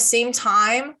 But at the same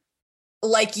time,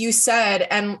 like you said,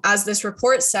 and as this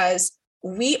report says,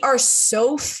 we are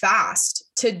so fast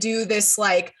to do this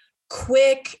like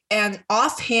quick and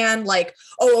offhand, like,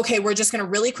 oh, okay, we're just going to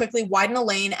really quickly widen a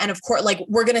lane. And of course, like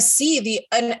we're going to see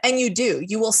and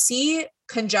you will see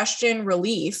congestion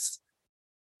relief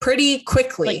pretty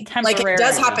quickly. Like it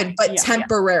does happen, but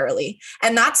temporarily. Yeah.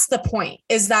 And that's the point,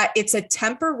 is that it's a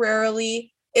temporary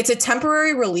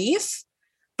relief,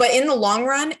 but in the long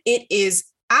run, it is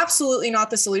absolutely not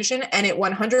the solution. And it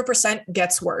 100%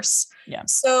 gets worse. Yeah.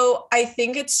 So I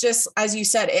think it's just, as you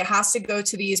said, it has to go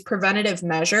to these preventative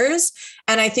measures.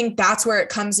 And I think that's where it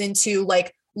comes into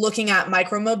like looking at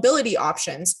micromobility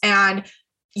options and,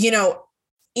 you know,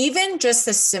 even just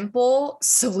the simple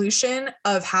solution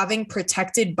of having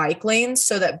protected bike lanes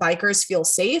so that bikers feel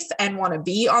safe and want to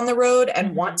be on the road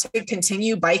and want to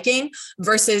continue biking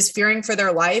versus fearing for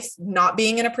their life, not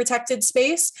being in a protected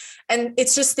space. And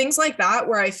it's just things like that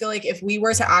where I feel like if we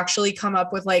were to actually come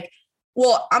up with like,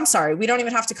 well, I'm sorry, we don't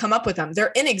even have to come up with them.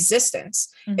 They're in existence.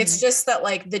 It's just that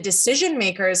like the decision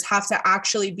makers have to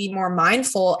actually be more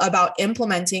mindful about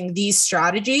implementing these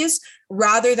strategies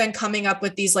rather than coming up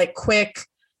with these like quick,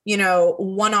 you know,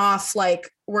 one-off, like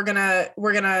we're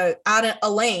gonna add a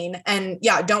lane and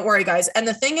don't worry guys. And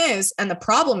the thing is, and the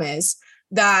problem is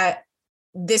that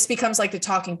this becomes like the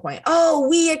talking point. Oh,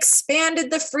 we expanded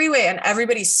the freeway and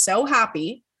everybody's so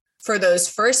happy for those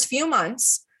first few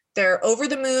months. They're over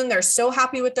the moon. They're so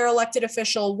happy with their elected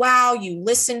official. Wow, you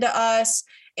listened to us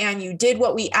and you did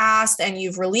what we asked and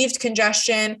you've relieved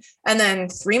congestion. And then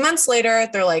 3 months later,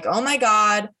 they're like, oh my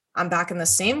God, I'm back in the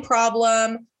same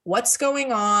problem. What's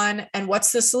going on and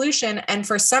what's the solution? And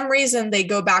for some reason they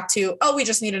go back to, oh, we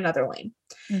just need another lane.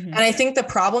 And I think the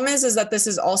problem is that this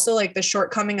is also like the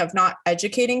shortcoming of not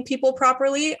educating people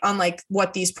properly on like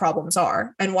what these problems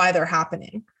are and why they're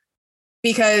happening.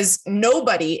 Because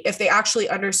nobody, if they actually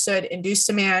understood induced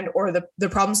demand or the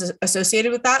problems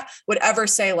associated with that, would ever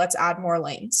say, let's add more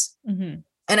lanes. And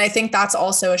I think that's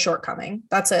also a shortcoming.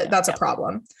 That's a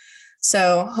problem.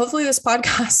 So hopefully this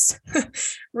podcast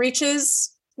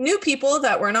reaches new people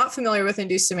that were not familiar with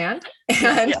induced demand.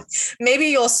 And maybe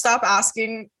you'll stop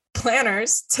asking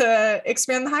planners to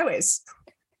expand the highways.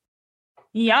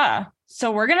 Yeah.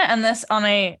 So we're going to end this on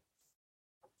a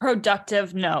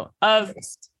productive note of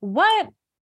what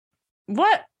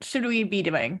should we be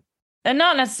doing? And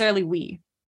not necessarily we,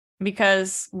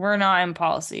 because we're not in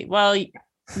policy. Well,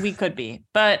 we could be,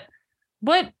 but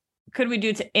what could we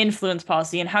do to influence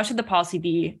policy and how should the policy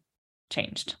be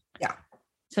changed? Yeah.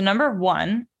 So number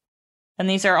one, and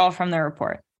these are all from the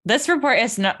report. This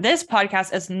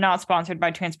podcast is not sponsored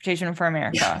by Transportation for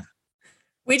America.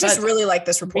 We just really like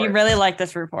this report. We really like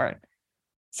this report.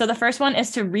 So the first one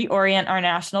is to reorient our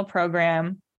national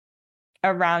program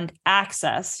around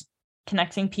access,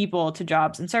 connecting people to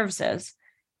jobs and services.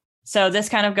 So this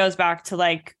kind of goes back to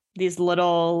like these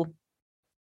little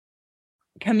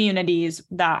communities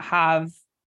that have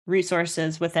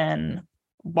resources within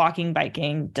walking,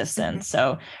 biking distance.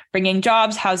 So bringing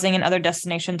jobs, housing, and other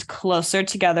destinations closer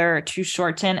together to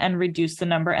shorten and reduce the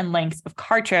number and length of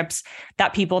car trips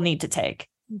that people need to take.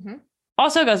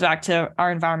 Also goes back to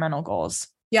our environmental goals.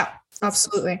 Yeah,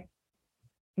 absolutely.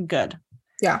 Good.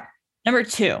 Yeah. Number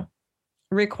 2,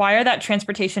 require that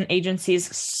transportation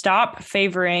agencies stop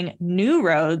favoring new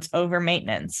roads over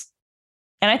maintenance.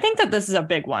 And I think that this is a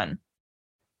big one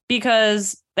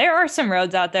because there are some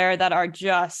roads out there that are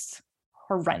just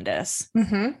horrendous.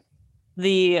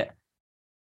 The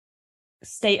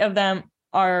state of them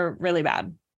are really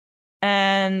bad.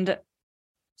 And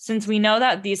since we know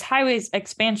that these highways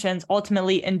expansions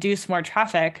ultimately induce more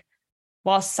traffic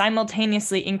while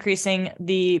simultaneously increasing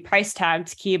the price tag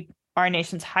to keep our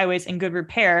nation's highways in good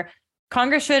repair,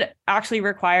 Congress should actually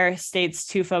require states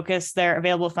to focus their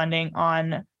available funding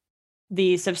on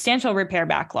the substantial repair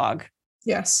backlog.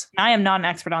 Yes. I am not an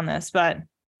expert on this, but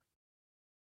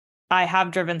I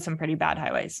have driven some pretty bad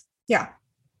highways. Yeah.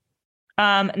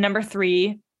 Number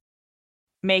 3,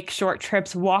 make short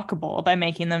trips walkable by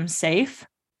making them safe.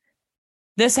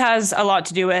 This has a lot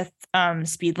to do with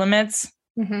speed limits,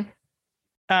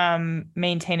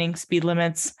 maintaining speed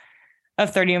limits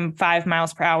of 35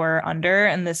 miles per hour under.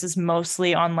 And this is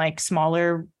mostly on like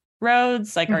smaller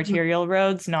roads, like arterial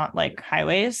roads, not like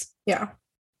highways. Yeah.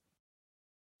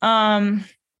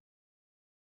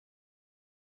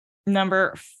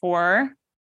 Number 4,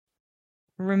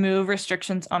 remove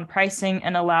restrictions on pricing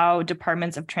and allow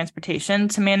departments of transportation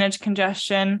to manage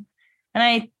congestion. And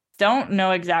I don't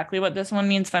know exactly what this one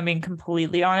means. If I'm being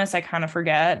completely honest, I kind of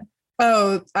forget.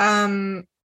 Oh,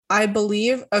 I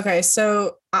believe, okay,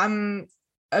 so I'm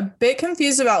a bit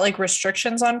confused about like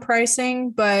restrictions on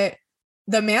pricing, but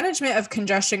the management of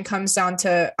congestion comes down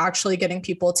to actually getting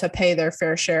people to pay their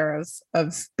fair share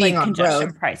of being like on the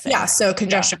road. Pricing. Yeah, so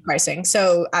congestion pricing.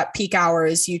 So at peak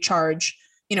hours, you charge,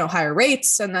 higher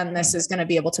rates, and then this is going to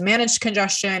be able to manage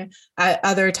congestion. At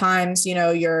other times,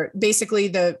 you're basically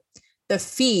the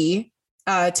fee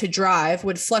to drive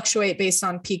would fluctuate based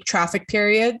on peak traffic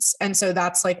periods. And so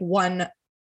that's like one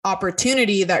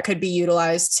opportunity that could be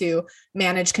utilized to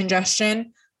manage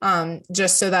congestion,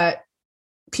 just so that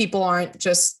people aren't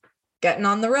just getting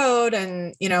on the road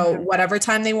and, whatever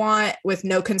time they want with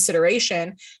no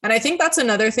consideration. And I think that's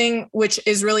another thing which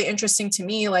is really interesting to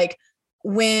me. Like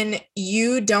when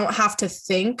you don't have to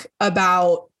think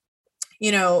about,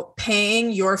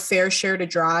 paying your fair share to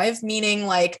drive, meaning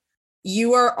like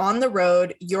you are on the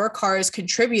road, your car is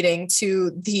contributing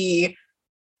to the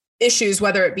issues,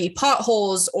 whether it be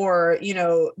potholes or,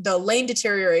 the lane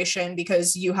deterioration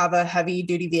because you have a heavy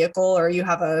duty vehicle or you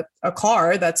have a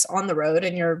car that's on the road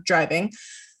and you're driving.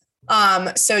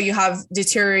 So you have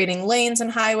deteriorating lanes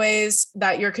and highways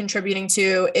that you're contributing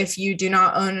to. If you do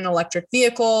not own an electric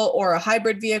vehicle or a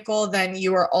hybrid vehicle, then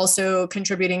you are also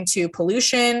contributing to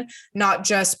pollution, not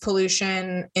just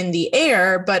pollution in the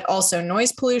air, but also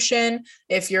noise pollution.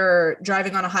 If you're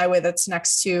driving on a highway that's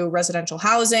next to residential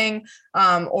housing,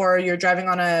 or you're driving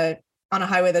on a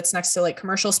highway that's next to like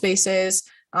commercial spaces,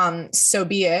 so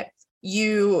be it.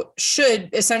 You should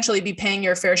essentially be paying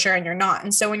your fair share and you're not.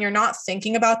 And so when you're not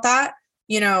thinking about that,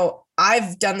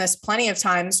 I've done this plenty of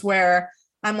times where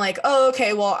I'm like, oh,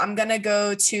 okay, well, I'm going to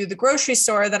go to the grocery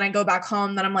store. Then I go back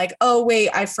home. Then I'm like, oh, wait,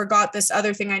 I forgot this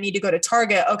other thing. I need to go to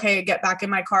Target. Okay, get back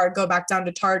in my car, go back down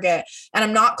to Target. And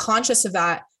I'm not conscious of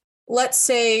that. Let's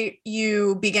say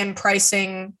you begin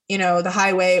pricing, the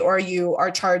highway, or you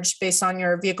are charged based on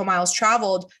your vehicle miles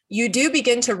traveled. You do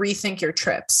begin to rethink your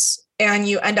trips. And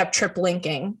you end up trip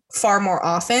linking far more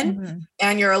often.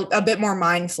 And you're a bit more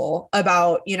mindful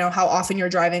about, how often you're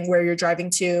driving, where you're driving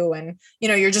to, and,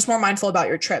 you're just more mindful about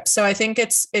your trips. So I think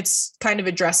it's kind of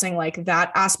addressing like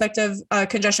that aspect of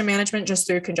congestion management just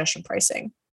through congestion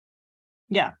pricing.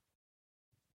 Yeah.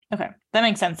 Okay. That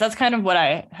makes sense. That's kind of what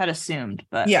I had assumed,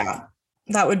 but yeah,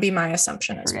 that would be my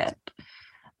assumption as well.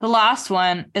 The last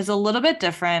one is a little bit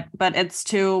different, but it's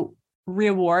to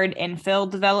reward infill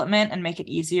development and make it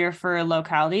easier for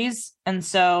localities. And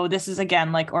so this is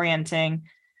again like orienting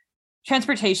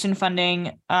transportation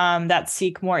funding that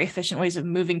seek more efficient ways of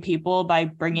moving people by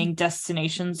bringing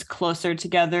destinations closer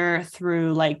together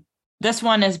through like, this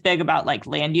one is big about like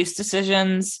land use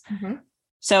decisions.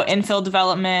 So infill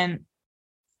development,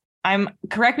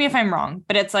 correct me if I'm wrong,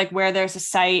 but it's like where there's a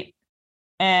site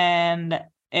and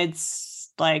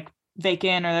it's like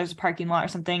vacant or there's a parking lot or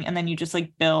something, and then you just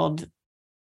like build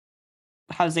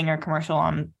housing or commercial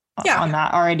on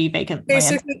that already vacant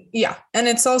basically land. Yeah. And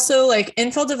it's also like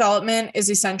infill development is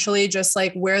essentially just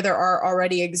like where there are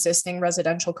already existing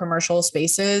residential commercial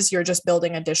spaces, you're just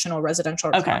building additional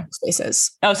residential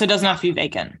spaces. Oh, so it doesn't have to be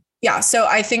vacant. Yeah. So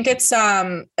I think it's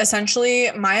essentially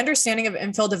my understanding of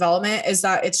infill development is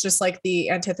that it's just like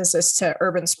the antithesis to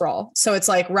urban sprawl. So it's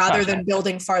like rather than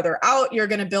building farther out, you're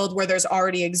going to build where there's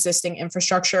already existing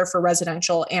infrastructure for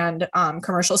residential and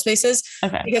commercial spaces.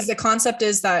 Because the concept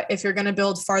is that if you're going to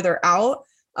build farther out,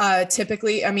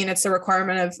 typically, I mean, it's a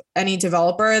requirement of any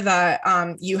developer that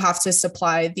you have to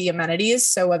supply the amenities.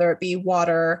 So whether it be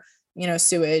water,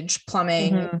 sewage,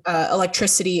 plumbing,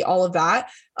 electricity, all of that.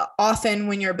 Often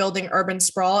when you're building urban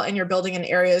sprawl and you're building in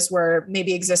areas where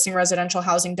maybe existing residential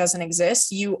housing doesn't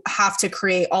exist, you have to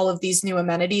create all of these new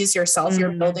amenities yourself.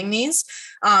 You're building these.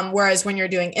 Whereas when you're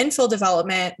doing infill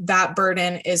development, that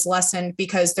burden is lessened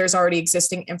because there's already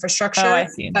existing infrastructure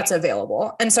that's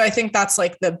available. And so I think that's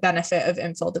like the benefit of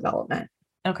infill development.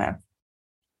 Okay.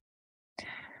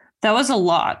 That was a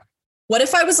lot. What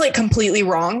if I was like completely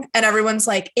wrong and everyone's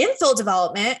like infill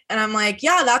development and I'm like,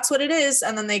 yeah, that's what it is.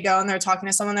 And then they go and they're talking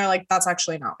to someone. They're like, that's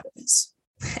actually not what it is.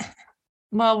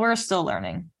 Well, we're still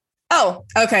learning. Oh,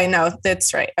 okay. No,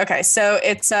 that's right. Okay. So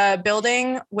it's a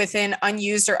building within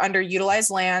unused or underutilized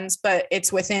lands, but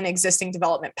it's within existing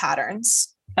development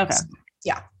patterns. Okay. So,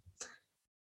 yeah.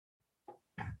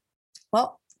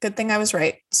 Well, good thing I was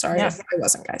right. Sorry if I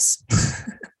wasn't, guys.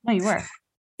 No, you were.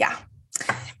 Yeah.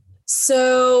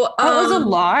 So that was a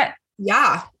lot.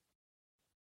 Yeah,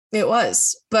 it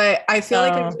was. But I feel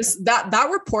like it just that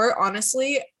report,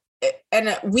 honestly,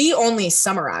 and we only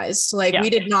summarized, like we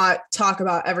did not talk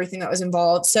about everything that was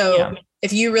involved. So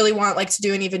if you really want like to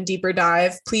do an even deeper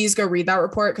dive, please go read that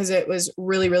report because it was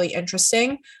really, really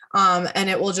interesting. And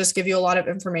it will just give you a lot of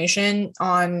information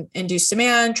on induced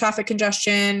demand, traffic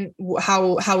congestion,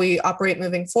 how we operate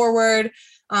moving forward.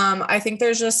 I think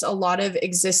there's just a lot of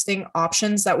existing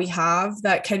options that we have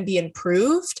that can be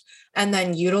improved and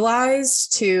then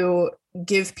utilized to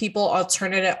give people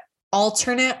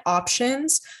alternate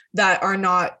options that are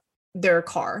not their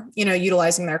car,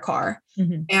 utilizing their car.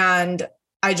 And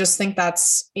I just think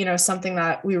that's, something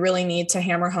that we really need to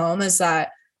hammer home is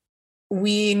that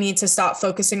we need to stop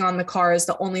focusing on the car as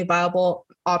the only viable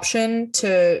option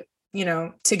to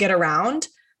get around.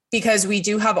 Because we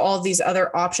do have all of these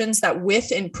other options that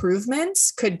with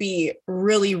improvements could be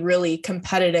really, really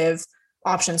competitive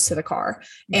options to the car.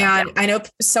 And I know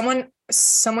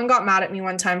someone got mad at me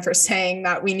one time for saying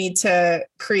that we need to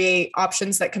create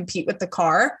options that compete with the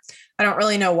car. I don't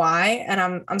really know why.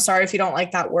 And I'm sorry if you don't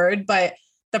like that word, but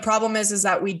the problem is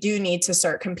that we do need to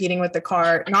start competing with the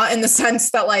car, not in the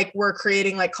sense that like we're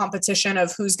creating like competition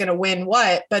of who's going to win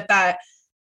what, but that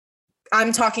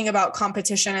I'm talking about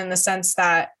competition in the sense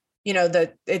that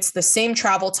it's the same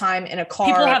travel time in a car.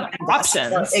 People have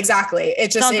options. Exactly. It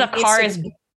just the car is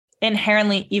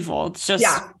inherently evil. It's just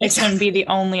it shouldn't be the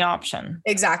only option.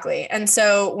 Exactly. And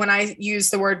so when I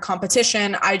use the word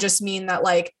competition, I just mean that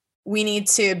like we need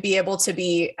to be able to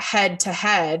be head to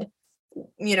head.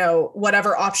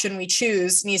 Whatever option we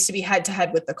choose needs to be head to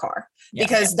head with the car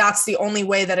because that's the only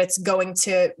way that it's going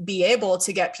to be able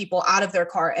to get people out of their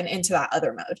car and into that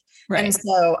other mode. Right. And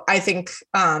so I think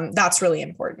that's really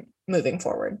important moving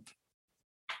forward.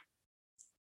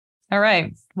 All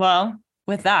right. Well,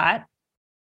 with that,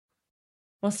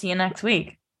 we'll see you next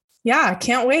week. Yeah.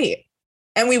 Can't wait.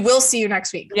 And we will see you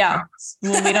next week. Yeah.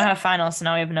 Well, we don't have finals, so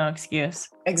now we have no excuse.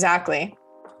 Exactly.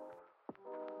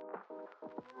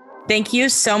 Thank you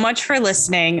so much for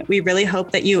listening. We really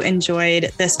hope that you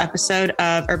enjoyed this episode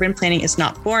of Urban Planning is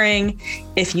Not Boring.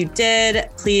 If you did,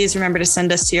 please remember to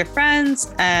send us to your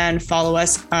friends and follow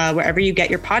us wherever you get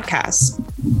your podcasts.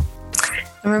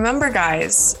 And remember,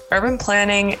 guys, urban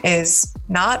planning is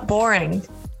not boring.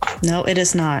 No, it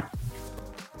is not.